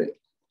out a bit,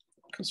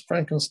 because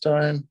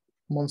Frankenstein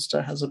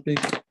monster has a big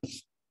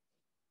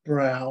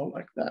brow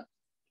like that.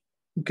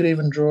 You could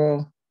even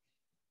draw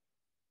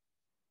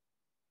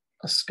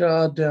a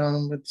scar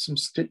down with some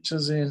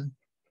stitches in,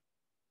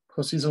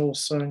 because he's all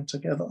sewn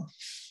together.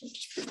 I'll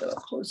just bring that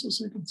up closer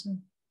so you can see.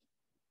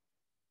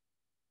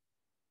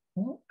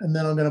 And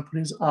then I'm going to put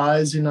his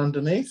eyes in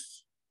underneath.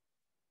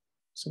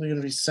 So they're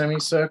going to be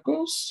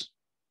semicircles.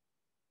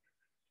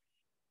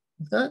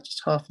 Like that,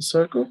 just half a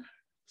circle.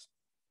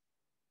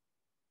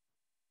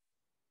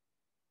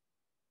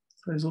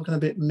 So he's looking a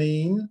bit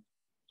mean.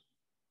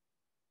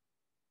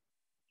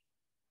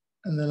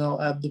 And then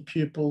I'll add the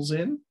pupils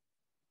in,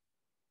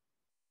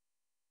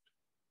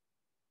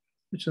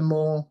 which are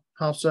more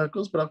half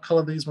circles, but I'll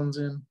color these ones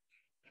in.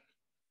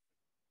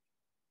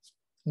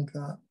 Like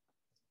that.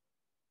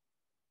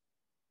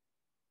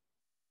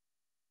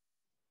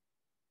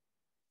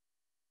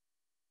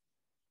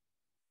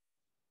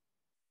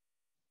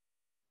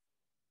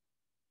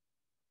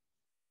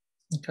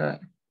 Okay,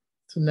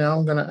 so now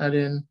I'm going to add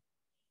in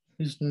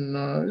his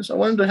nose. I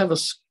want him to have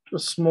a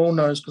small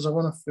nose because I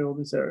want to fill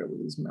this area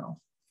with his mouth.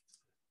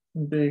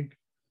 And big.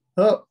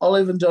 Oh,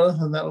 Olive and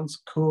Jonathan, that looks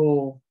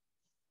cool.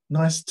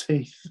 Nice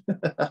teeth.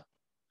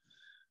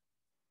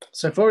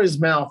 So for his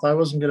mouth, I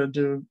wasn't going to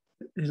do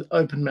his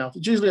open mouth.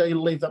 It's usually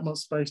you leave that much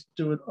space to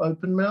do an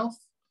open mouth,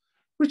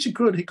 which he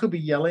could. He could be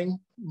yelling,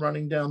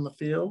 running down the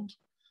field,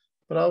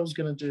 but I was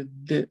going to do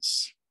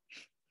this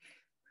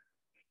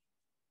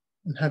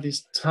and have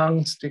his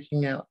tongue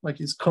sticking out like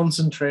he's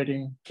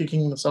concentrating,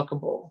 kicking the soccer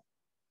ball.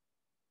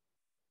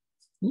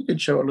 You could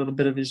show a little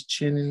bit of his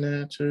chin in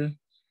there too.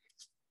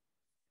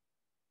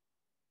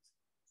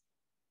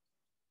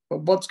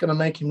 But what's going to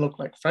make him look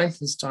like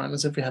Frankenstein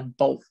is if we have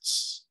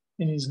bolts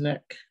in his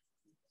neck.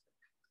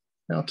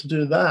 Now to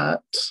do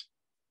that,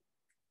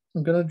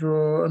 I'm going to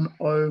draw an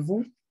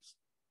oval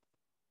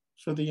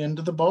for the end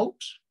of the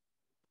bolt,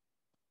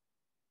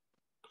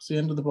 because the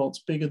end of the bolt's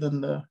bigger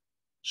than the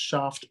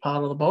shaft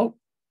part of the bolt.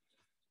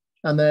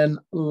 and then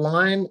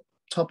line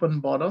top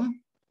and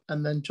bottom,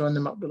 and then join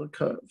them up with a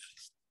curve.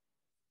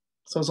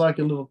 So it's like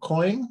a little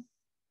coin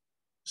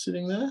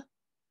sitting there.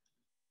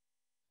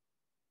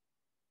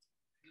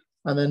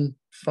 And then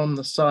from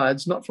the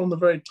sides, not from the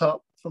very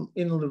top, from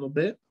in a little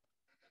bit,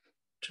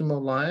 2 more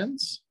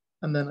lines,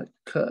 and then a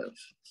curve.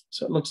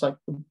 So it looks like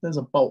there's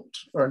a bolt,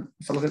 or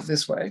if I look at it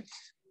this way,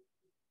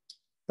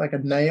 like a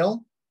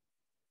nail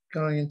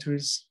going into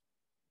his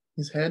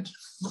head.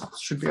 It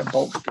should be a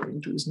bolt going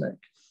into his neck.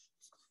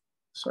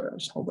 Sorry, I'll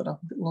just hold it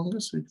up a bit longer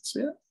so you can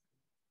see it.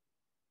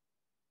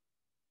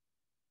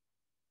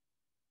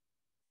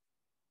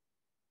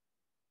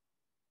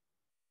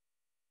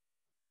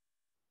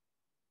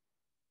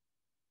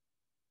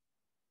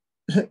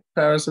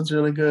 Paris, that's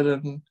really good.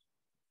 And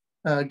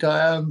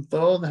Gaia and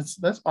Thor, that's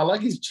I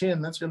like his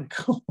chin. That's really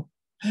cool.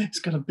 He's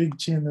got a big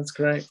chin. That's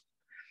great.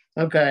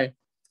 Okay,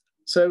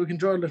 so we can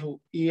draw a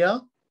little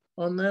ear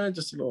on there,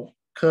 just a little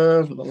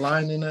curve with a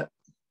line in it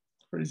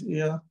for his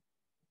ear.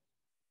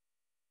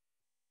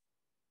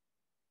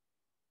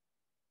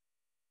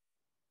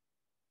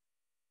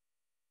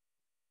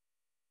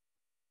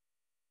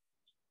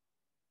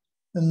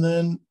 And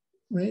then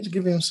we need to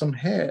give him some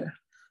hair.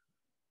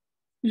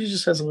 He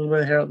just has a little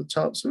bit of hair at the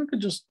top, so we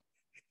could just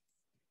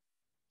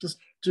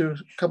do a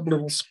couple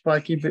little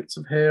spiky bits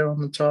of hair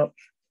on the top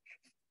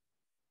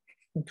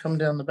and come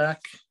down the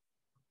back.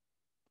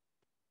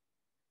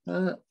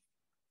 Then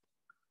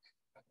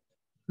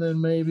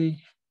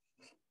maybe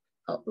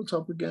up the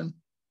top again.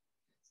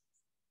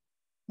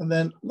 And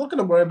then I'm not going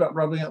to worry about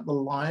rubbing out the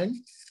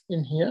line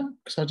in here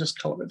because I just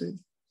colored it in.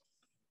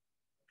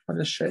 I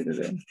just shaded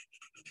it in.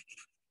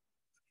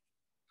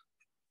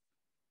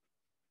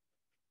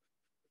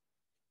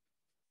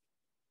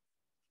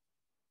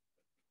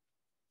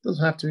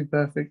 Doesn't have to be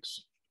perfect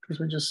because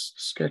we're just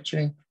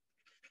sketching.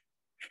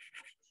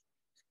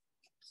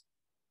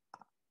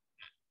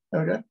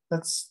 There we go.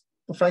 That's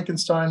the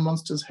Frankenstein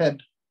monster's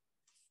head.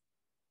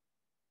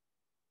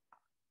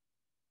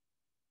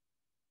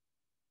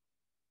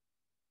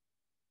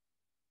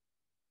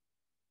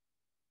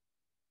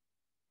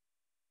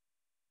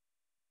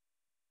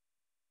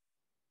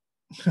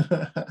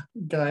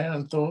 Gaia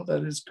and Thor,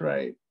 that is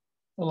great.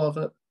 I love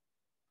it.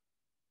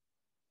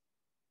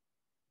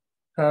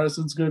 Paris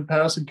is good.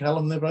 Paris and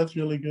Callum, they're both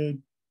really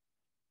good.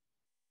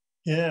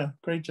 Yeah,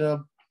 great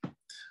job.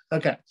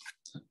 Okay,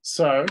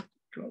 so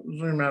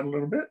zoom out a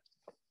little bit.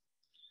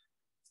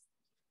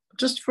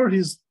 Just for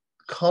his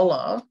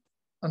collar,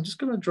 I'm just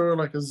going to draw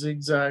like a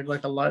zigzag,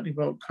 like a lightning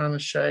bolt kind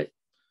of shape,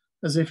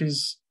 as if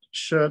his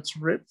shirt's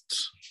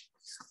ripped.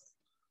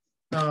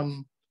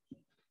 And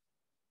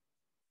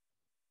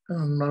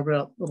rub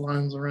out the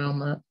lines around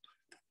that.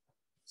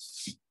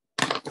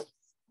 If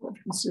you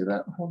can see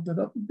that, hold it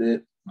up a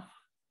bit.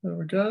 There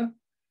we go.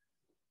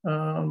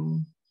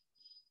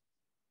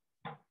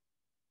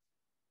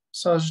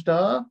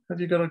 Sajda,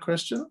 have you got a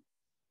question?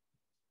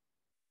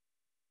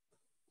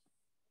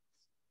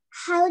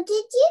 How did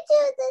you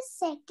do the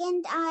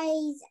second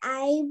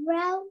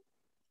eyebrow?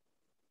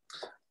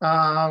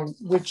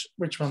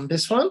 Which one?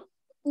 This one?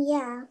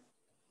 Yeah.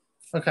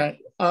 Okay.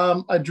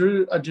 I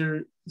drew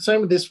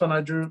same with this one.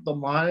 I drew the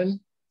line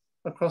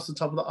across the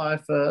top of the eye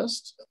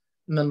first,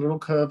 and then a little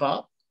curve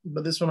up.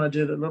 But this one I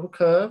did a little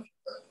curve,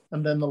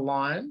 and then the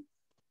line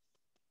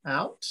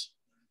out,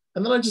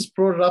 and then I just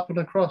brought it up and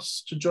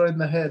across to join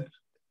the head.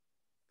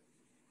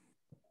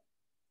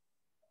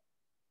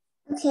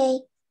 Okay.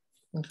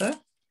 Okay.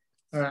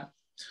 All right.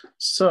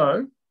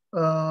 So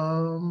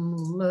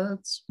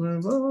let's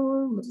move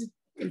on. Let me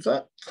do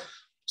that.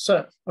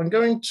 So I'm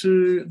going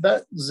to,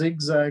 that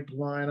zigzag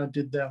line I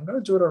did there, I'm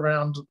going to do it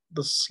around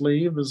the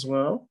sleeve as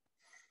well,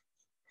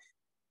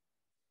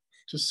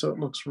 just so it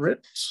looks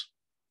ripped.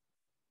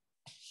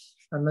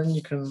 And then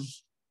you can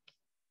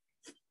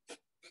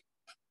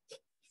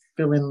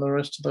fill in the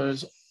rest of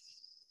those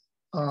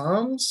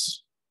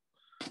arms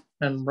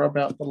and rub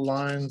out the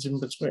lines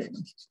in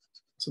between.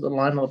 So the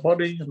line of the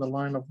body and the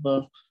line of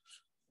the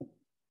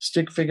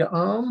stick figure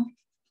arm.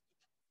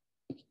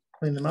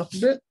 Clean them up a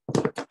bit.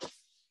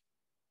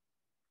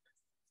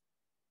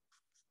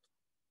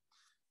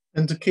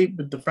 And to keep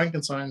with the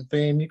Frankenstein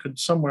theme, you could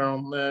somewhere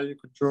on there, you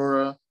could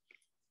draw a,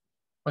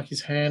 like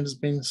his hand has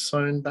been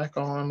sewn back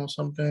on or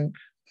something.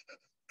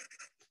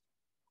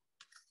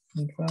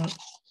 Like that.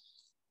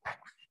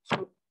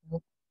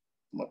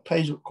 My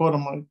page got caught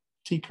on my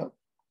teacup.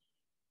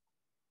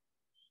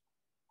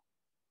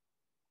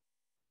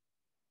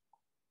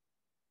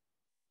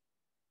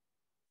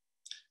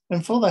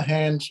 And for the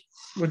hand,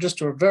 we'll just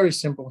do a very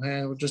simple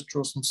hand. We'll just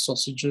draw some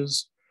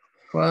sausages.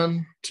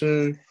 1,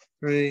 2,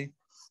 3,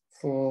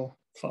 4,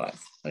 5,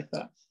 like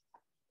that.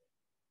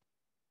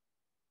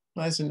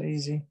 Nice and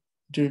easy.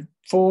 Do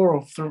 4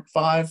 or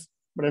 5,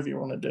 whatever you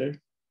want to do.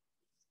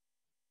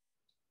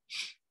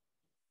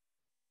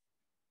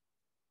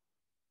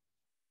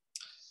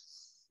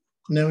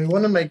 Now we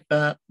want to make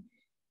that,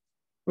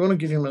 we want to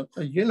give him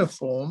a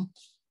uniform,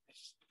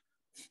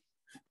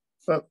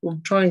 but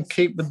we'll try and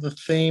keep with the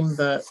theme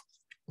that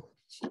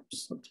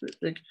oops, that's a bit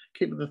big.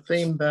 Keep with the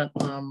theme that,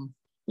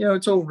 you know,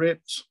 it's all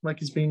ripped, like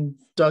he's been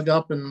dug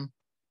up and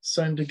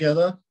sewn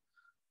together.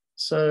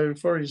 So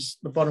for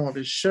the bottom of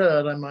his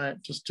shirt, I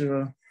might just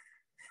do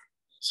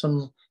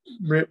some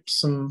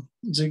rips and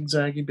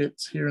zigzaggy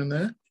bits here and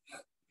there.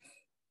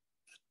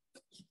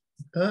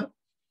 Like that.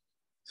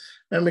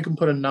 And we can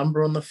put a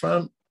number on the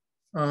front.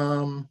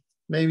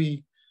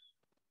 Maybe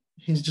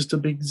he's just a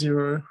big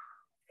 0.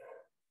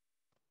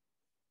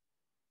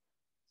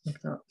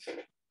 Like that.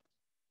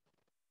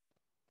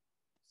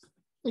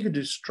 You could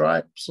do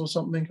stripes or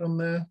something on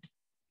there.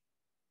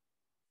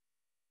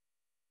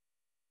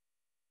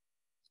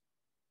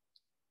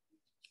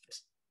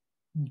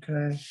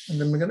 Okay, and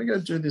then we're going to go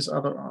do this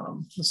other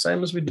arm, the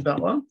same as we did that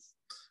one,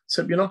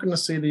 except you're not going to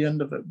see the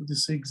end of it with the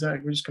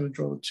zigzag. We're just going to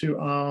draw the 2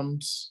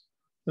 arms.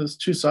 There's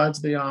 2 sides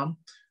of the arm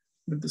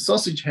with the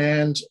sausage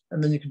hand,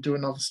 and then you can do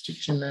another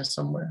stitch in there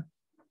somewhere.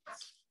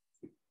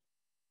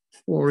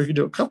 Or you could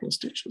do a couple of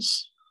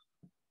stitches.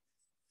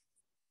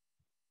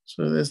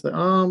 So there's the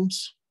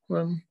arms,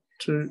 1,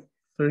 2,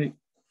 3,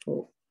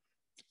 4,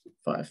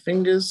 5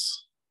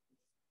 fingers.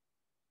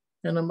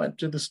 And I might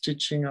do the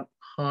stitching up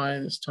high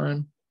this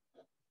time.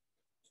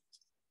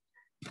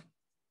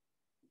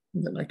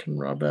 And then I can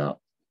rub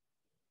out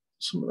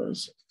some of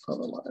those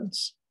other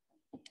lines.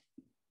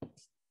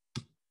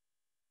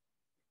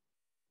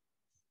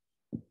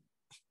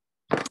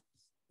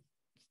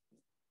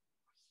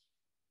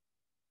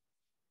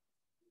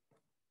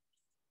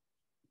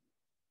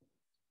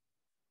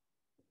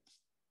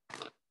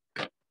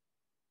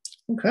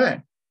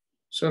 Okay,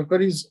 so I've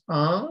got his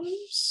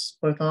arms,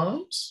 both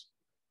arms.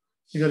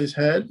 We got his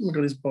head, we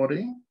got his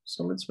body.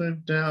 So let's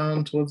move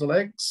down towards the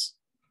legs.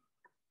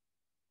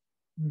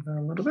 Move down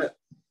a little bit.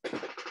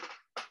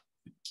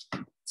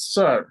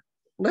 So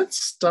let's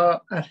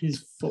start at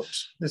his foot,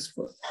 this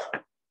foot.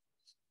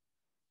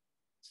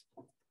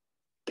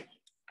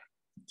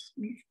 Let's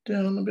move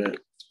down a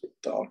bit. It's a bit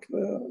dark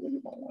there. Let me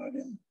get my light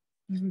in.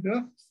 There we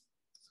go.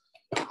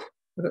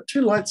 I've got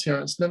 2 lights here.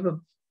 It's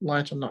never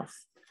light enough.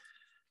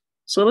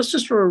 So let's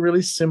just draw a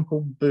really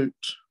simple boot.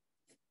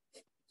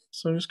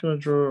 So I'm just going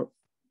to draw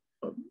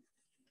a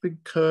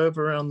big curve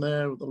around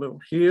there with a little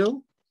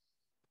heel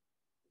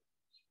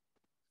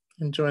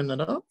and join that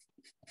up.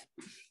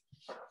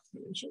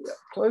 Show you up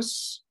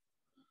close.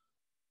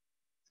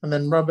 And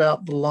then rub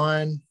out the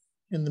line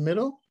in the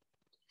middle.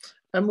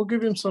 And we'll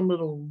give him some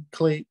little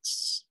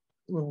cleats,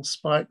 little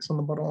spikes on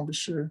the bottom of his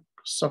shoe.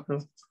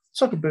 Soccer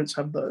boots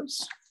have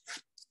those.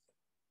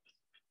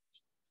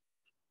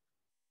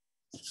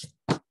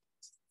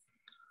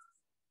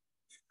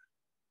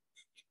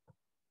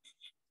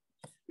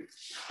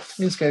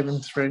 Just gave him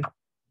 3.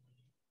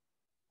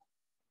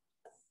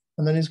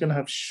 And then he's going to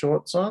have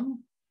shorts on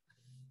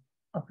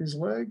up his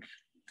leg.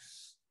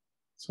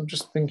 So I'm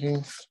just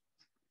thinking,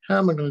 how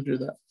am I going to do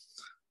that?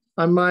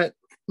 I might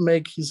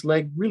make his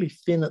leg really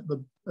thin at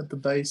the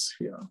base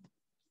here.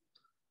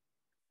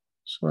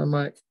 So I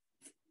might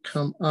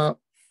come up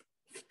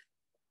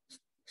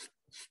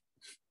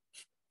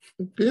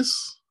like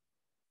this.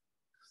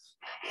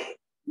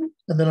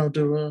 And then I'll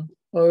do an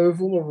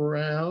oval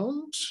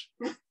around.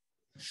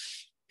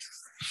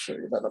 Show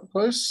you that up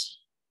close.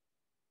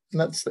 And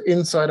that's the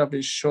inside of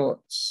his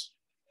shorts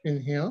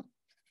in here.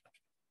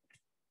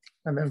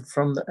 And then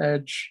from the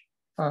edge,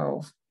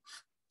 I'll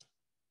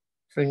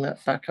bring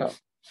that back up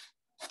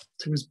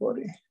to his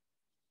body.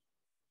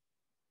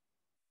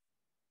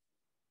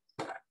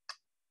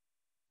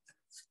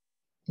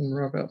 And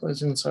rub out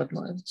those inside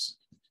lines.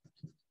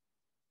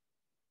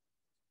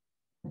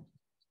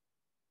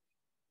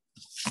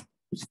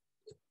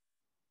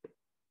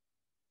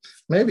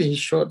 Maybe his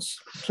shorts,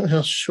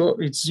 how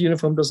short, his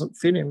uniform doesn't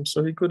fit him,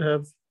 so he could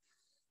have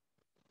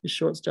his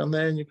shorts down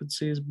there and you could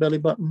see his belly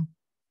button.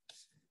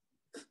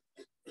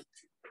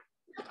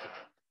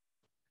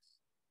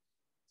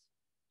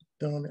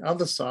 Then on the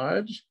other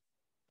side,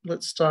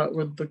 let's start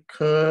with the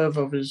curve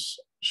of his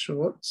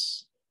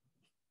shorts.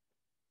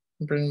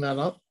 Bring that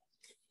up.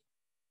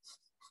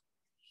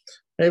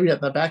 Maybe at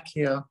the back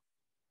here,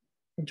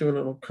 do a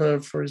little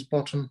curve for his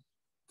bottom.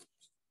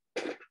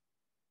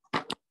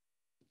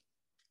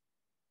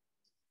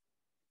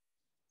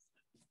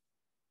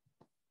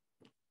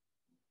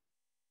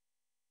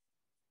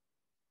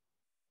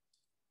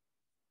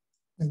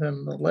 And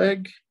then the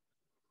leg,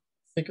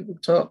 thick at the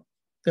top,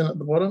 thin at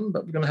the bottom,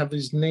 but we're going to have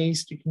his knee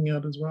sticking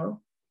out as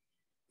well.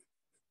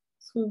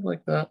 Sort of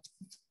like that.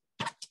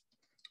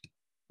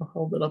 I'll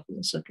hold it up in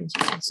a second so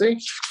you can see.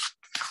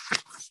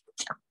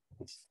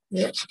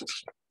 Yeah,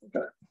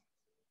 okay.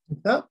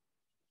 Like that.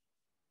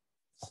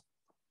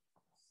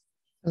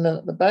 And then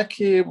at the back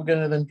here, we're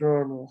going to then draw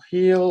a little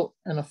heel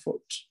and a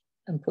foot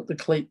and put the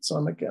cleats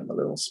on again, the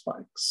little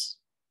spikes.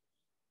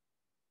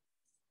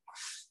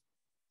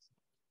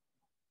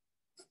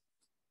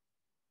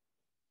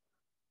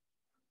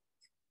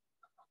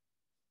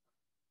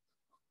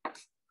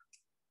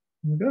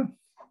 There we go.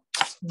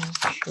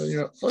 I'll show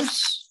you up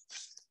close.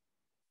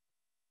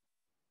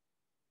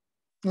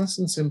 Nice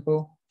and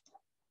simple.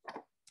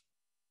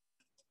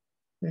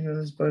 There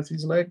goes both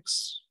his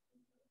legs.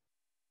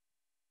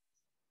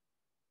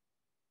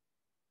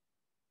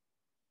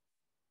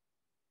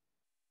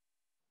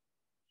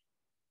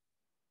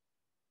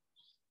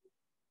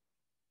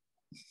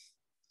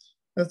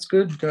 That's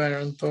good,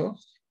 Aaron Thor.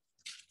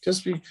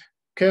 Just be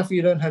careful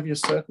you don't have your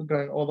circle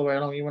going all the way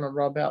along. You want to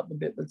rub out the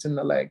bit that's in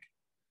the leg.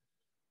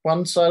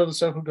 One side of the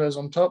circle goes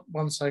on top,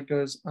 one side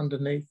goes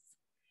underneath.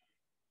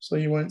 So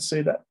you won't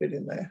see that bit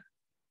in there.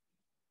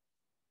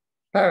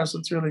 Paris,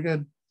 it's really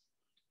good.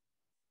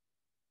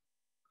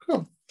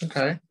 Cool.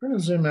 Okay, I'm going to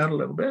zoom out a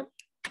little bit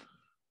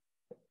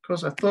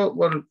because I thought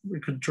what we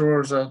could draw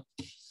is a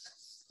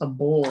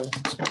ball.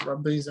 Let's not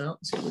rub these out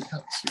so we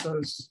can't see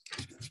those.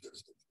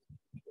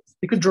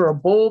 You could draw a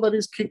ball that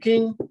is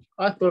kicking.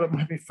 I thought it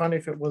might be funny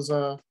if it was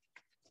a,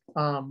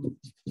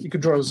 you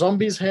could draw a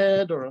zombie's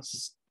head or a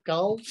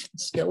skull,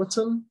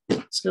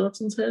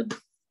 skeleton's head.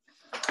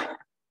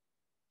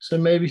 So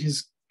maybe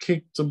he's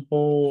kicked a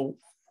ball,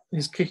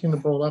 he's kicking the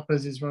ball up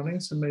as he's running.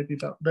 So maybe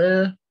about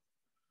there.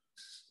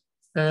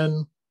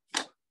 And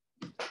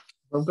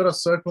I've got a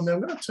circle now.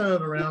 I'm going to turn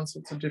it around so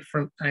it's a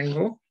different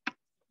angle.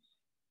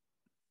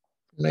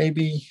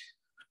 Maybe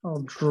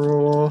I'll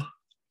draw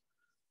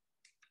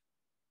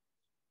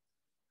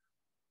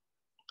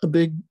a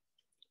big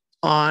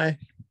eye,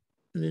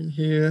 and in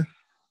here,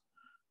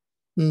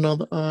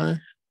 another eye.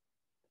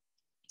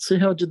 See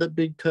how I did that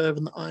big curve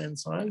in the eye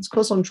inside? It's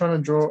because I'm trying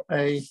to draw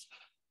a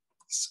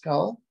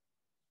skull.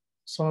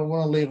 So I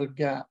want to leave a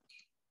gap.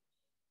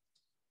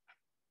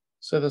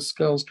 So the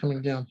skull's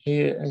coming down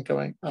here and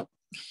going up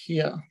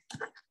here.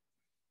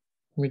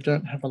 We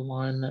don't have a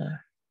line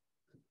there.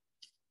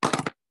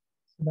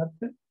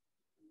 That's it.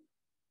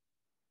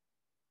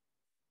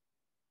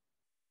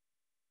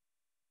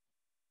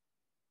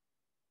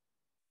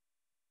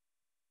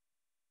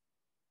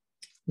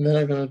 And then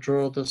I'm going to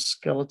draw the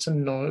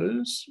skeleton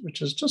nose,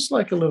 which is just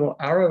like a little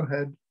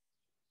arrowhead.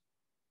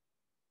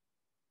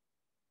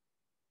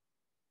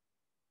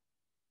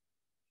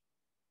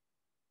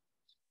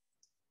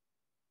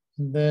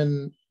 And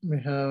then we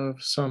have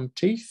some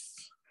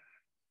teeth.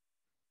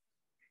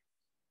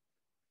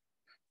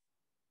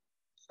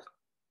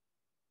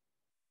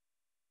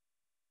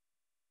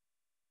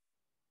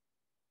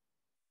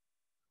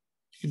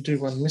 You can do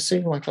one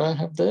missing like I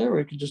have there, or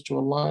you can just do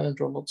a line and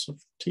draw lots of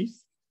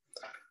teeth.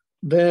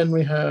 Then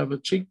we have a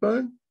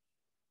cheekbone.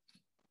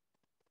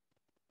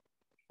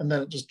 And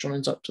then it just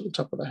joins up to the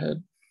top of the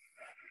head.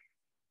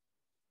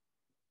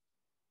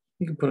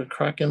 You can put a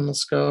crack in the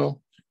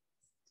skull.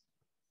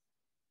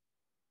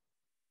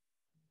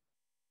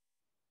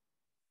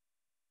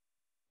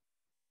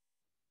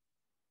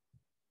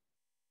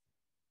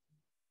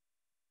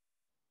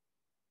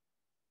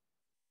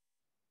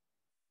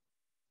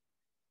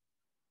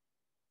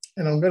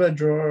 And I'm going to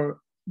draw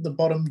the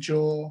bottom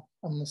jaw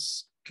on the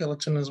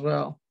skeleton as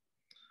well.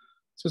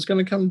 So it's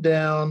going to come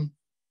down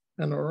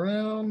and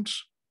around,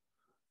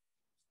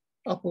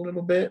 up a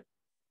little bit.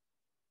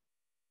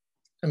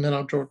 And then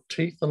I'll draw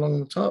teeth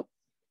along the top.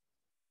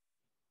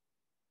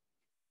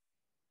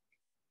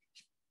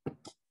 Like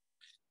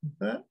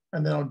that.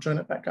 And then I'll join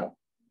it back up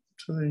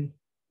to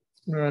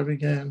where I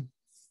began.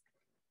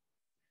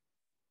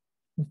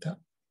 Like that.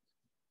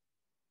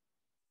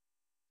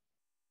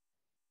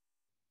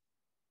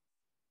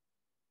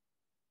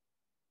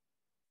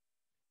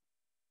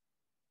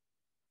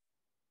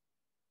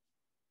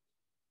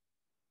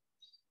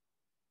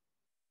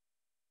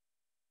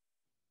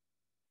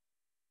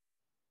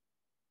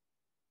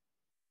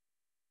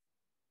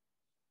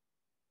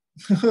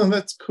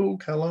 That's cool,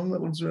 Callum.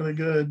 That looks really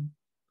good.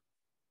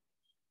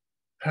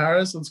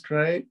 Paris, that's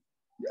great.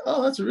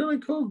 Oh, that's really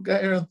cool.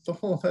 Gaia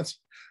Thor, that's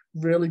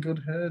really good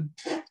head.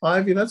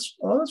 Ivy, that's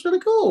really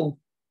cool.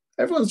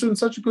 Everyone's doing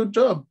such a good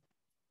job.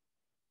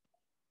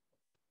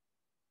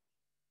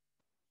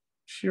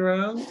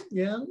 Shiran,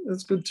 yeah,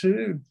 that's good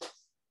too.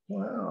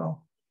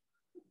 Wow.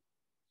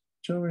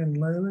 Joey and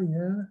Layla,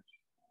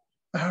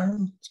 yeah.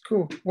 Aaron, it's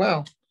cool.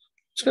 Wow.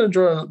 Just going to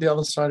draw the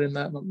other side in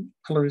that,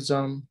 color his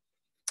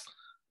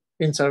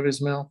inside of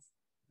his mouth.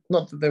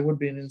 Not that there would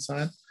be an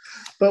inside,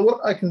 but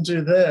what I can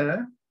do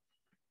there.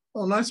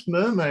 Oh, nice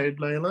mermaid,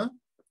 Layla.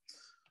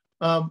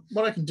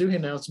 What I can do here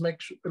now is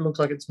make sure it looks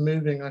like it's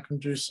moving. I can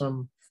do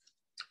some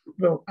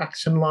little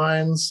action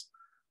lines,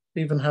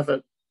 even have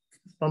it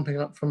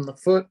bumping up from the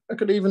foot. I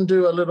could even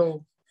do a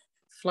little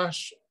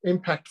flash,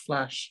 impact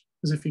flash,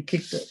 as if he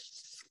kicked it.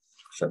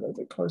 Show that a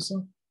bit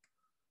closer.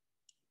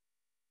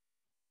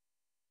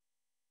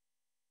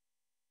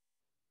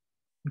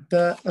 Like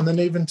that, and then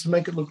even to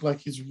make it look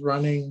like he's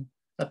running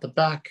at the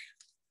back,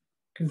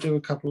 I can do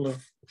a couple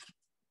of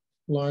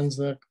lines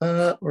like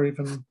that, or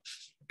even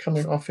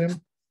coming off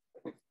him.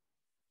 So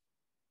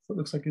it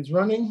looks like he's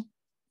running.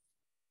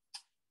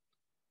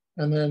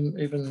 And then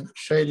even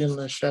shading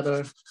the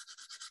shadow.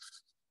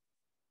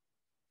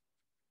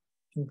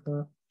 Like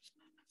that.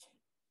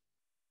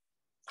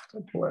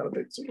 I'll pull out a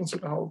bit so you can see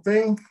the whole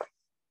thing.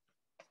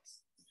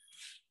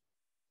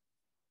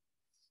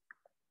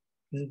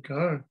 There you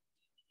go.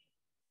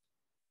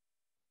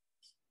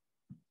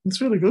 It's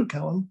really good,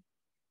 Callum.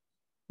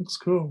 Looks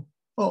cool.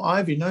 Oh,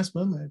 Ivy, nice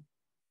mermaid.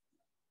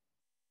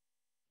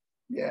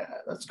 Yeah,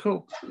 that's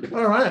cool.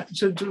 All right.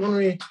 So do you want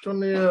me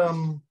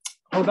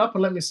hold up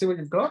and let me see what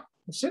you've got?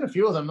 I've seen a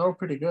few of them. They're all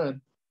pretty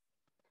good.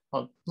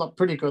 Well, not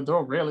pretty good. They're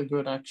all really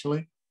good,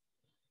 actually.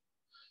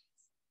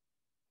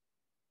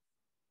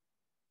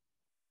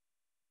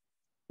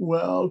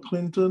 Wow,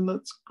 Clinton,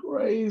 that's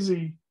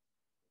crazy.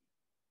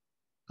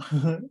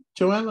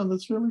 Joanna,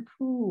 that's really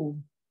cool.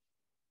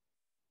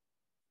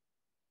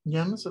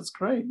 Yanis, that's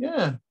great.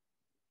 Yeah.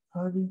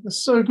 Ivy,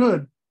 that's so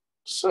good.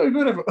 So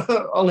good.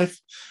 Olive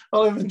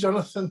and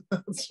Jonathan.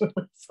 That's really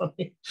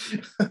funny.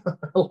 I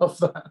love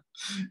that.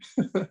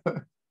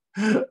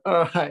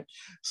 All right.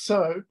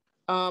 So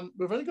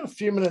we've only got a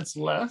few minutes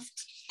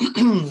left.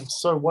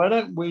 So why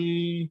don't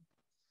we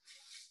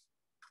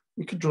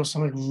could draw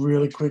something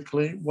really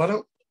quickly. Why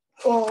don't,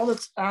 oh,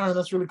 that's Aaron,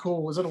 that's really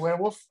cool. Is it a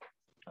werewolf?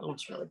 That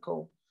looks really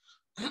cool.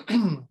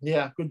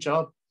 Yeah, good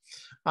job.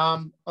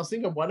 I was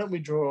thinking, why don't we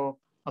draw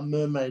a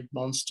mermaid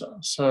monster?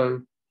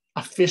 So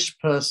a fish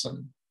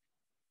person.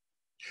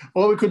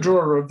 Or we could draw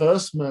a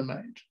reverse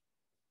mermaid,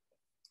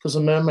 because a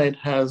mermaid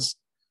has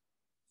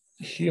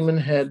a human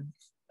head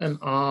and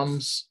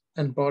arms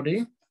and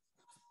body,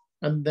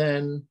 and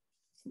then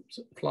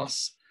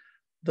plus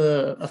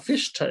a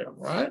fish tail,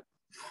 right?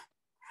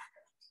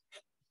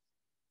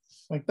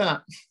 Like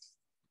that.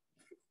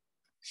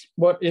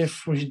 What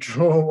if we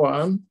draw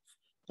one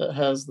that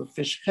has the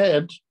fish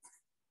head,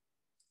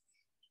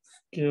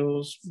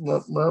 gills,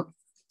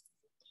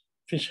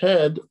 fish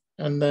head,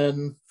 and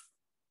then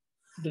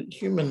the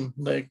human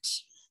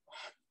legs?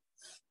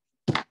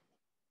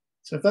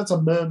 So if that's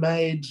a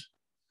mermaid,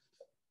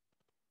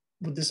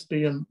 would this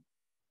be I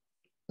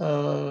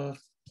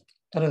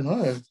don't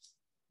know,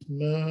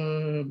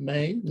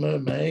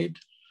 mermaid.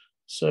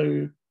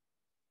 So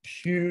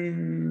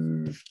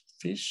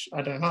fish,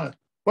 I don't know.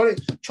 Well,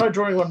 try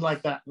drawing one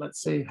like that. Let's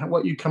see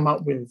what you come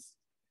up with.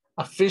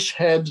 A fish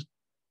head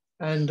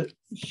and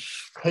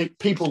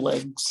people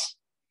legs.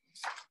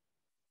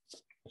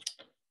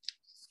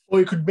 Or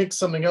you could mix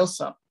something else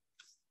up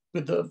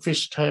with the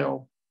fish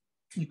tail.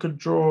 You could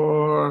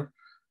draw,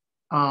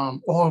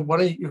 or why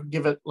don't you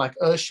give it like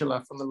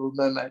Ursula from The Little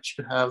Mermaid?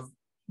 You could have,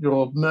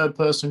 your mer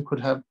person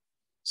could have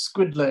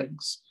squid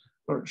legs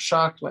or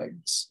shark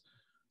legs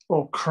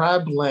or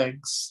crab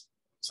legs,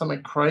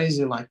 something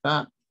crazy like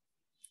that.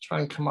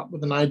 Try and come up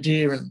with an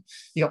idea, and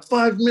you got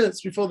 5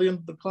 minutes before the end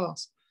of the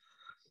class.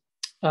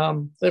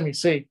 Let me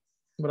see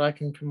what I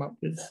can come up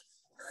with.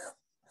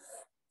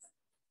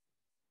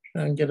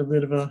 Try and get a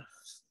bit of a,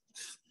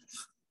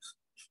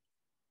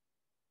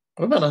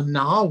 what about a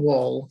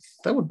narwhal?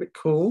 That would be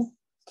cool,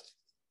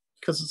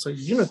 because it's a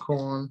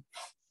unicorn,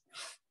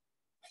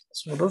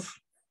 sort of.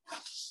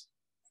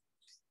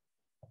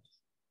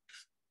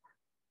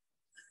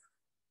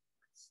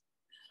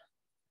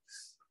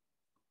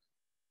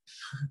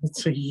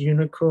 It's a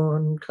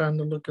unicorn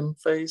kind of looking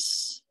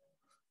face.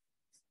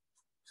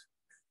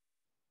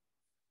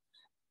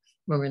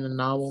 I mean, a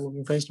narwhal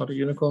looking face, not a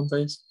unicorn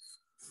face.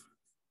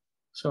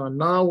 So a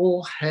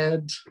narwhal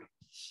head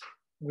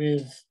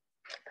with,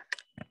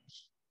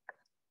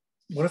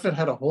 what if it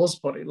had a horse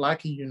body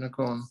like a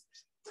unicorn?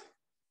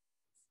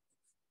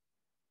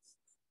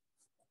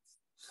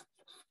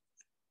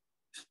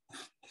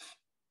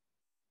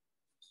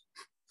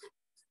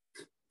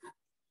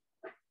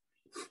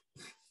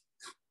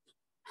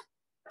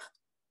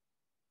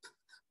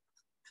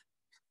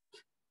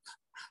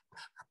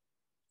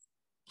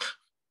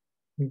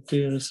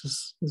 Dear,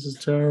 this is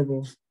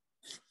terrible.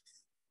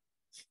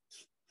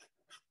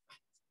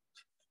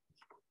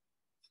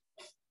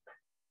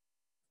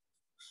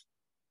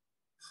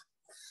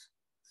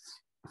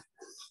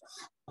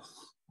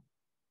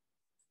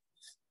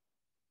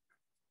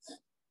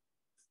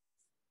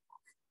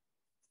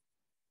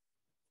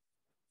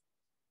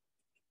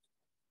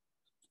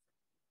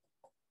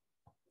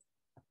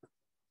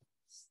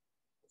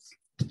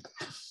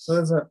 So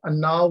there's a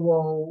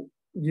narwhal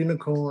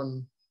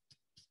unicorn.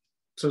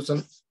 So it's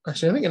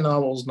actually, I think a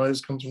narwhal's nose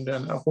comes from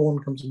down, a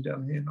horn comes from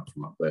down here, not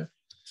from up there.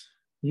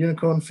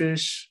 Unicorn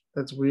fish,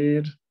 that's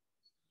weird.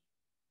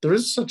 There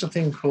is such a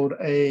thing called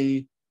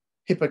a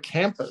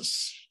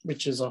hippocampus,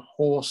 which is a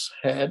horse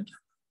head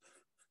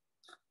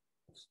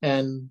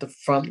and the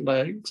front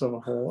legs of a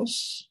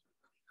horse.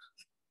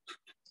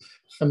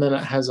 And then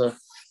it has a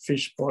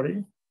fish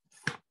body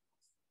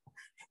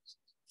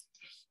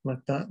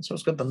like that. So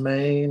it's got the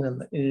mane and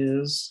the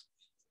ears.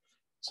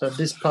 So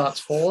this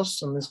part's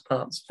horse and this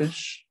part's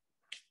fish.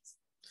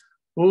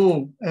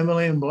 Oh,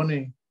 Emily and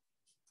Bonnie.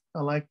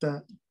 I like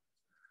that.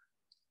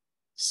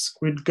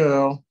 Squid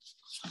Girl.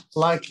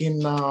 Like in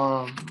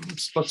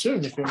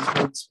Splatoon, if you ever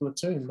played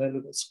Splatoon, they're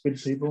little squid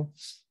people.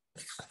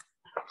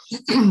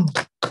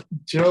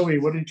 Joey,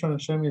 what are you trying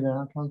to show me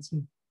there? I can't see.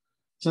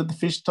 Is that the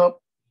fish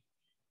top?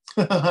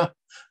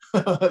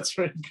 That's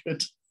very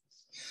good.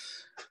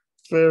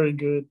 Very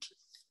good.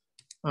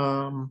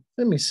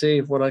 Let me see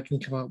what I can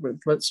come up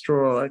with. Let's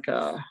draw like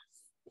a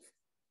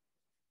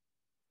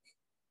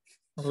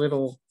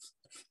little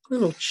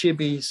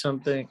chibi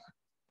something.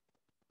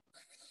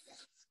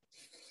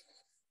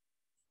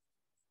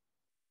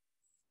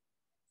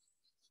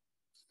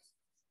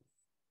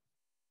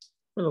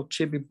 Little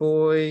chibi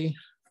boy.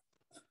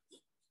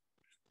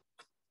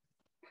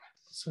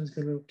 So he's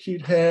got a little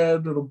cute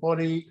head, little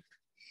body.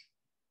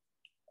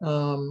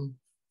 Yeah,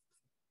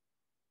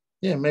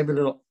 maybe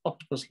little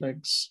octopus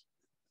legs.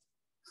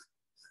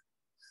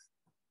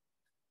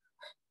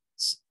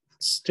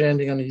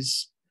 Standing on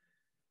his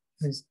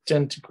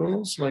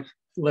tentacles like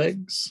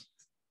legs.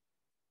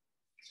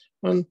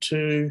 1,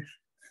 2,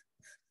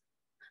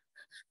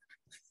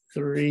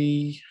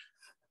 3,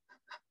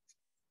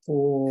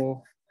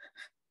 4,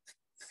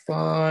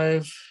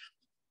 5.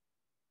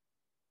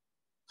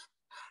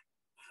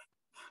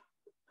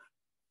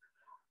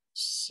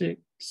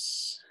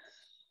 6,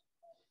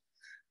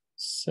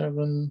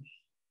 7,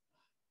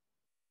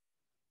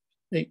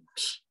 8.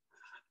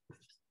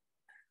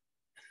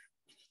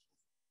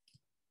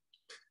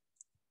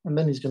 And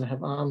then he's going to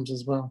have arms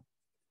as well.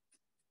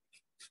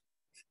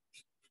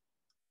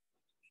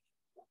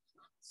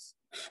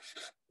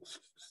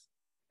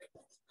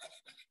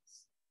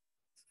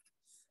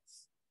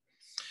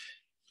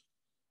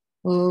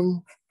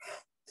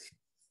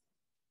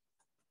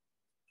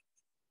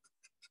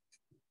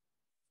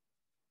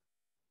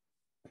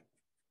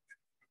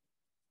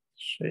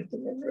 Shade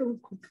them in real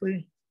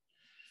quickly.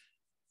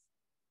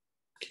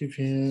 Give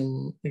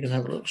him, you can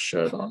have a little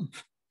shirt on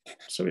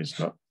so he's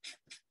not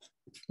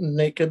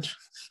naked.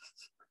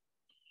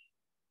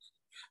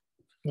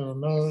 Little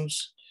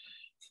nose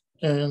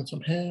and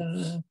some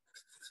hair.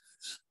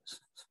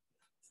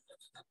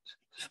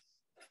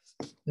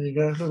 There you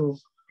go, little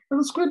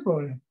squid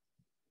boy.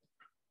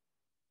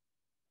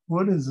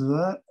 What is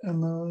that?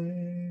 And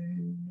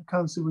I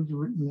can't see what you've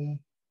written there.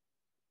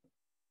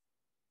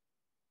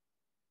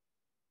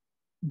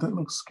 That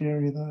looks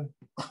scary though.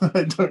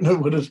 I don't know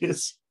what it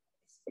is.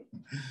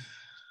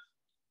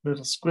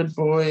 Little squid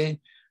boy.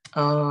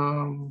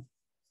 And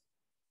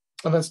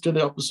let's do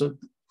the opposite.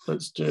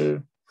 Let's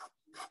do,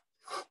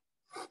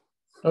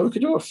 oh, we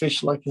could do a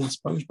fish like in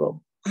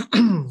SpongeBob.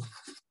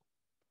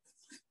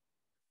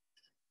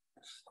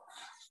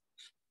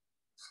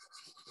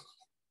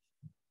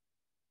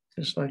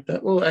 Just like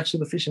that. Well, actually,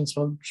 the fish in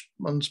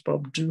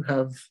SpongeBob do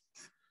have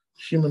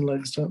human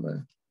legs, don't they?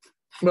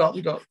 Well,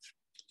 we got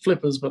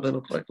flippers, but they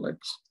look like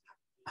legs.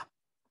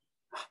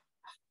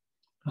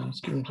 Let's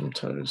give him some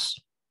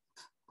toes.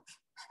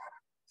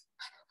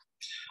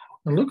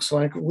 It looks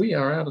like we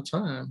are out of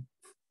time.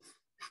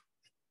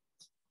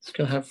 It's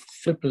going to have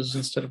flippers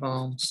instead of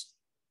arms.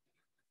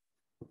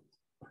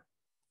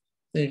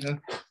 There you go.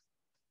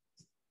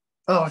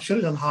 Oh, I should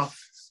have done half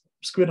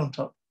squid on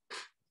top.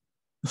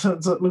 So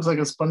it looks like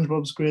a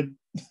SpongeBob squid.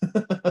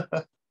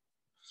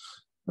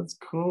 That's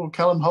cool.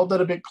 Callum, hold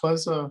that a bit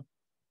closer.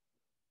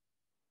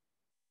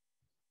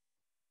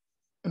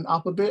 And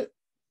up a bit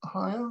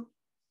higher.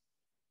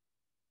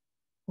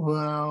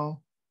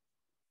 Wow.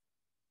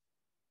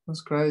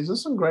 That's crazy.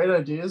 There's some great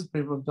ideas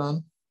people have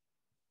done.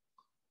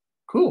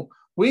 Cool.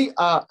 We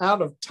are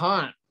out of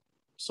time.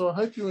 So I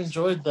hope you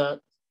enjoyed that.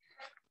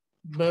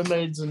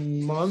 Mermaids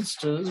and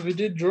monsters. We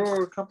did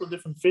draw a couple of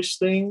different fish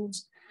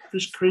things.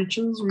 Fish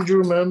creatures. We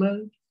drew a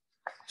mermaid.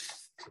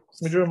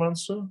 We drew a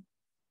monster.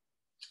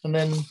 And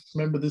then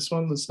remember this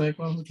one, the snake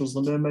one, which was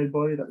the mermaid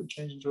body that we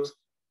changed into a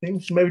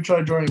thing. So maybe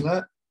try drawing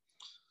that.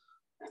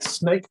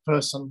 Snake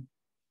person.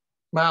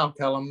 Wow,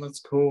 Callum, that's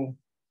cool.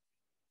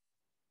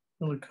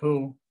 Really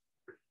cool.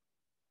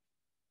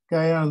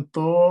 Gaia and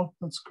Thor,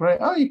 that's great.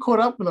 Oh, you caught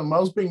up with them. I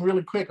was being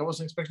really quick. I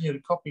wasn't expecting you to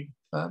copy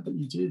that, but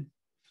you did.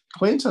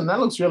 Clinton, that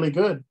looks really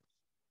good.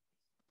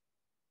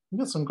 You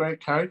got some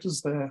great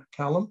characters there,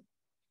 Callum.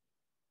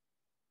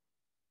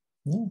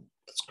 Yeah,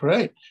 that's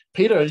great.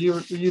 Peter, are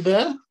you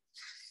there?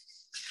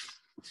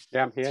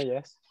 Yeah, I'm here,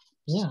 yes.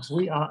 Yeah,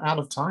 we are out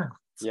of time.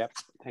 Yep,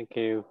 thank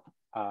you.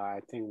 I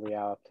think we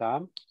are out of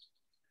time.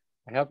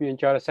 I hope you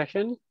enjoyed the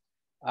session.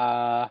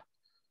 You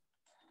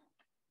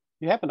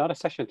have another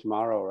session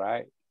tomorrow,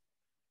 right?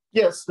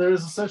 Yes, there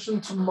is a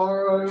session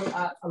tomorrow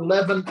at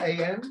 11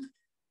 a.m.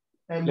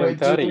 and we're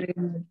 11:30.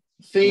 doing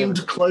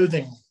themed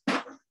clothing.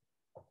 I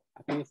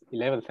think it's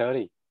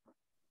 11:30.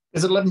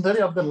 Is it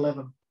 11:30? I've got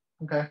 11.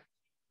 Okay.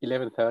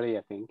 11:30,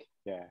 I think.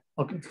 Yeah.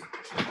 Okay.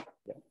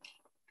 Yeah.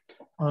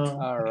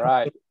 All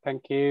right.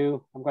 Thank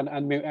you. I'm going to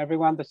unmute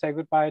everyone to say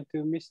goodbye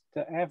to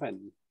Mr.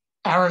 Evan.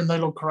 Aaron, they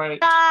look great.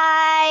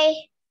 Bye.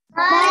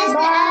 Bye.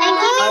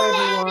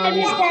 Bye, everyone. Can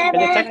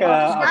you take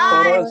a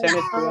photo and send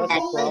it to us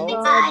as well?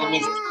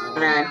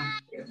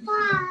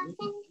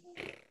 Bye.